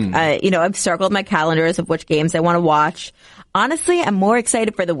think, I've circled my calendars of which games I want to watch. Honestly, I'm more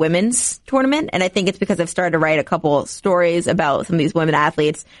excited for the women's tournament, and I think it's because I've started to write a couple stories about some of these women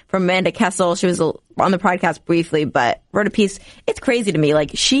athletes. From Amanda Kessel, she was on the podcast briefly, but wrote a piece. It's crazy to me.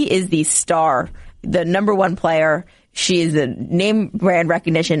 Like, she is the star, the number one player. She is a name brand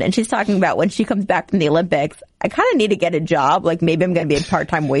recognition, and she's talking about when she comes back from the Olympics, I kind of need to get a job. Like, maybe I'm going to be a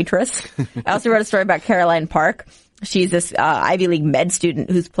part-time waitress. I also wrote a story about Caroline Park. She's this Ivy League med student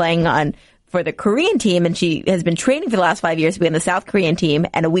who's playing for the Korean team, and she has been training for the last 5 years to be on the South Korean team.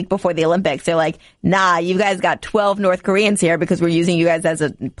 And a week before the Olympics, they're like, nah, you guys got 12 North Koreans here because we're using you guys as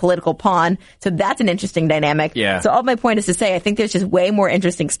a political pawn. So that's an interesting dynamic. Yeah. So all my point is to say, I think there's just way more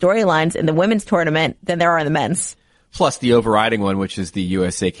interesting storylines in the women's tournament than there are in the men's. Plus the overriding one, which is the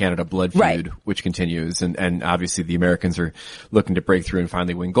USA-Canada blood feud, right, which continues. And obviously the Americans are looking to break through and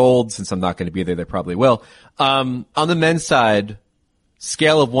finally win gold. Since I'm not going to be there, they probably will. On the men's side,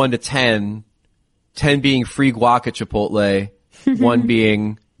 scale of 1 to 10, 10 being free guac at Chipotle, 1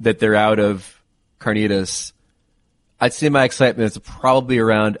 being that they're out of carnitas. I'd say my excitement is probably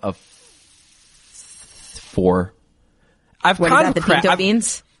around a 4. What about the pinto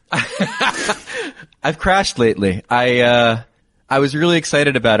beans? I've crashed lately. I was really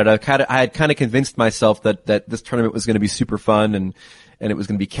excited about it. I had kind of convinced myself that this tournament was going to be super fun and it was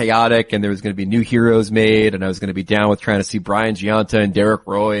going to be chaotic and there was going to be new heroes made and I was going to be down with trying to see Brian Giunta and Derek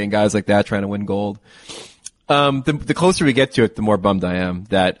Roy and guys like that trying to win gold. The closer we get to it, the more bummed I am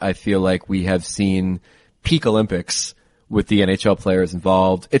that I feel like we have seen peak Olympics with the NHL players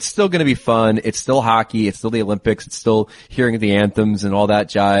involved. It's still going to be fun. It's still hockey. It's still the Olympics. It's still hearing the anthems and all that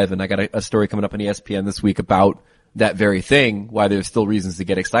jive. And I got a story coming up on ESPN this week about that very thing, why there's still reasons to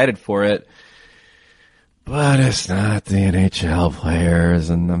get excited for it. But it's not the NHL players.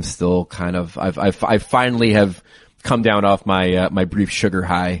 And I'm still kind of, I finally have come down off my brief sugar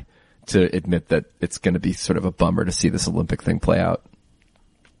high to admit that it's going to be sort of a bummer to see this Olympic thing play out.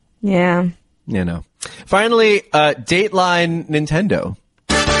 Yeah. Finally, Dateline Nintendo.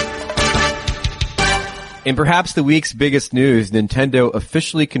 In perhaps the week's biggest news, Nintendo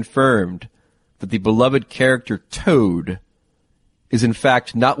officially confirmed that the beloved character Toad is in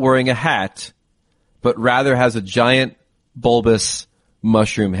fact not wearing a hat, but rather has a giant, bulbous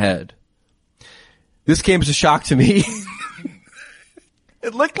mushroom head. This came as a shock to me.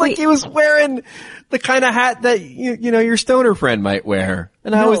 It looked like he was wearing the kind of hat that, your stoner friend might wear.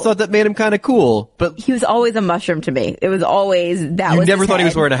 And I always thought that made him kind of cool. But he was always a mushroom to me. It was always that. You never thought he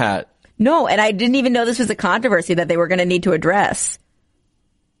was wearing a hat? No, and I didn't even know this was a controversy that they were going to need to address.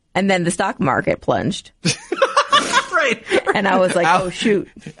 And then the stock market plunged. Right. And I was like, oh, shoot.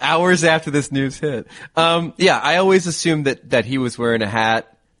 Hours after this news hit. I always assumed that he was wearing a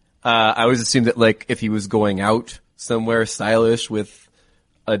hat. I always assumed that, like, if he was going out somewhere stylish with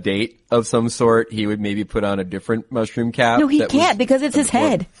a date of some sort, he would maybe put on a different mushroom cap. No, he can't because it's his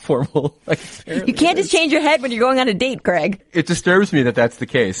head. Formal. You can't just change your head when you're going on a date, Greg. It disturbs me that that's the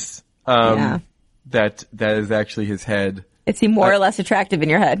case. That is actually his head. Is he more or less attractive in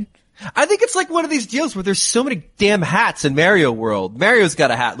your head? I think it's like one of these deals where there's so many damn hats in Mario World. Mario's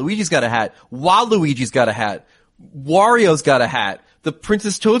got a hat. Luigi's got a hat. Waluigi's got a hat. Wario's got a hat. The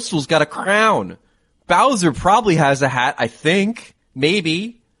Princess Toadstool's got a crown. Bowser probably has a hat, I think.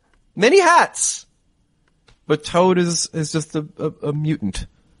 Maybe. Many hats. But Toad is just a mutant.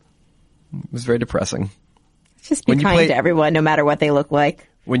 It was very depressing. Just be kind to everyone, no matter what they look like.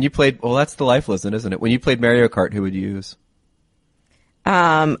 When you played, well, that's the life lesson, isn't it? When you played Mario Kart, who would you use?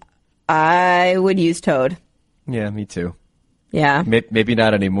 I would use Toad. Yeah, me too. Yeah. Maybe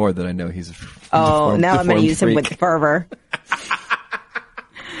not anymore that I know he's a now I'm going to use him with fervor.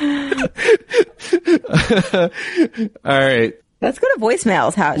 All right. Let's go to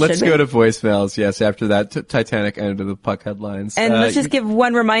voicemails. Let's go to voicemails. Yes, after that Titanic end of the puck headlines. And let's just give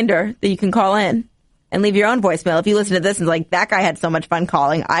one reminder that you can call in and leave your own voicemail. If you listen to this and like, that guy had so much fun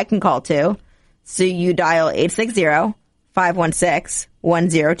calling, I can call too. So you dial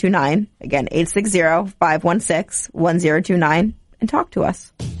 860-516-1029. Again, 860-516-1029 and talk to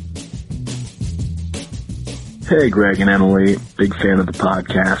us. Hey, Greg and Emily. Big fan of the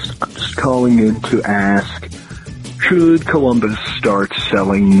podcast. I'm just calling in to ask, should Columbus start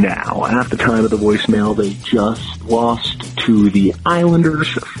selling now? At the time of the voicemail, they just lost to the Islanders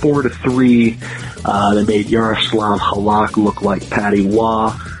 4-3. They made Yaroslav Halak look like Patty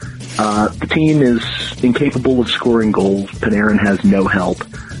Waugh. The team is incapable of scoring goals. Panarin has no help.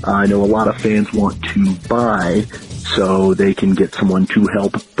 I know a lot of fans want to buy so they can get someone to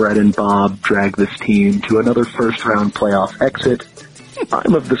help Brett and Bob drag this team to another first-round playoff exit.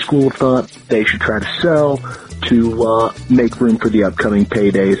 I'm of the school of thought they should try to sell to make room for the upcoming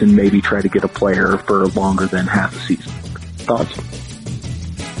paydays and maybe try to get a player for longer than half a season. Thoughts?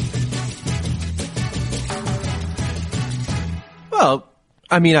 Well,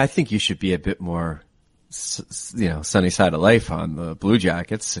 I mean, I think you should be a bit more, sunny side of life on the Blue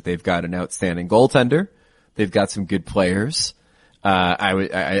Jackets. They've got an outstanding goaltender. They've got some good players.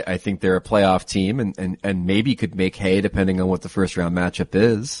 I think they're a playoff team and maybe could make hay depending on what the first round matchup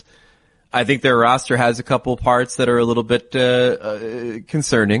is. I think their roster has a couple parts that are a little bit,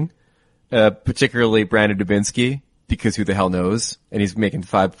 concerning, particularly Brandon Dubinsky, because who the hell knows? And he's making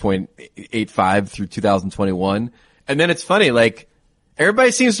 5.85 through 2021. And then it's funny, like,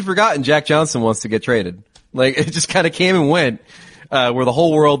 everybody seems to have forgotten Jack Johnson wants to get traded. Like, it just kind of came and went. Where the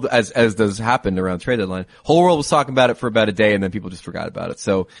whole world, as does happen around trade deadline, whole world was talking about it for about a day and then people just forgot about it.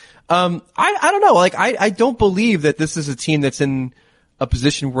 So, I don't know. Like, I don't believe that this is a team that's in a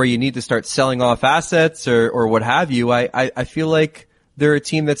position where you need to start selling off assets or what have you. I feel like they're a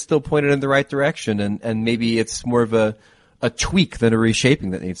team that's still pointed in the right direction and maybe it's more of a tweak than a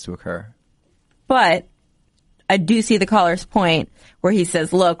reshaping that needs to occur. But I do see the caller's point where he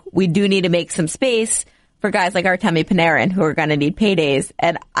says, look, we do need to make some space for guys like Artemi Panarin who are going to need paydays.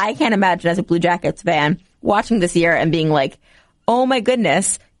 And I can't imagine as a Blue Jackets fan watching this year and being like, oh my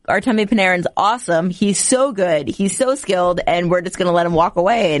goodness, Artemi Panarin's awesome. He's so good. He's so skilled. And we're just going to let him walk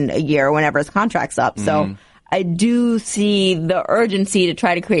away in a year whenever his contract's up. Mm-hmm. So I do see the urgency to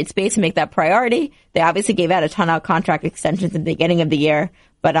try to create space and make that priority. They obviously gave out a ton of contract extensions at the beginning of the year.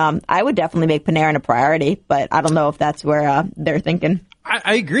 But I would definitely make Panarin a priority. But I don't know if that's where they're thinking.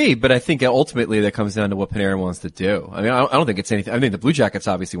 I agree, but I think ultimately that comes down to what Panarin wants to do. I mean, I don't think it's anything. I mean, the Blue Jackets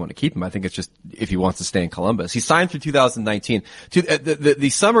obviously want to keep him. I think it's just if he wants to stay in Columbus. He signed through 2019. The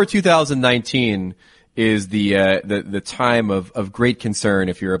summer 2019 is the time of great concern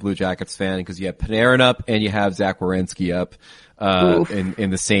if you're a Blue Jackets fan because you have Panarin up and you have Zach Werenski up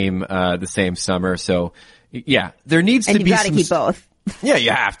in the same summer. So yeah, there needs to be. And you've got to keep both. Yeah, you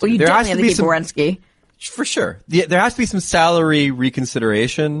have to. Well, you definitely have to keep Werenski. For sure. There has to be some salary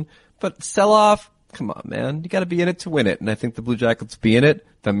reconsideration, but sell off, come on, man. You gotta be in it to win it. And I think the Blue Jackets will be in it.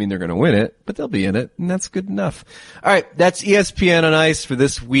 Doesn't mean they're gonna win it, but they'll be in it, and that's good enough. Alright, that's ESPN on Ice for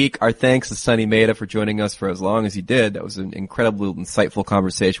this week. Our thanks to Sonny Mehta for joining us for as long as he did. That was an incredibly insightful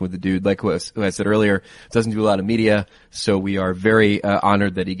conversation with the dude, like who I said earlier, doesn't do a lot of media, so we are very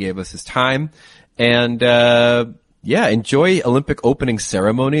honored that he gave us his time. And yeah, enjoy Olympic opening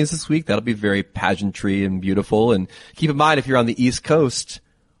ceremonies this week. That'll be very pageantry and beautiful. And keep in mind, if you're on the East Coast,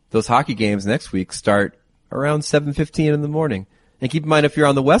 those hockey games next week start around 7:15 in the morning. And keep in mind, if you're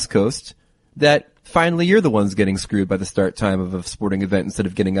on the West Coast, that finally you're the ones getting screwed by the start time of a sporting event instead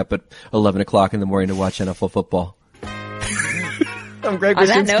of getting up at 11 o'clock in the morning to watch NFL football. I'm Greg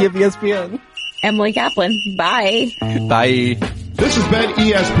Wyshynski of ESPN. Emily Kaplan. Bye. Bye. This has been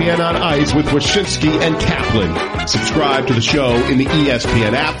ESPN on Ice with Wyshynski and Kaplan. Subscribe to the show in the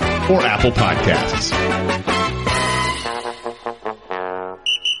ESPN app or Apple Podcasts.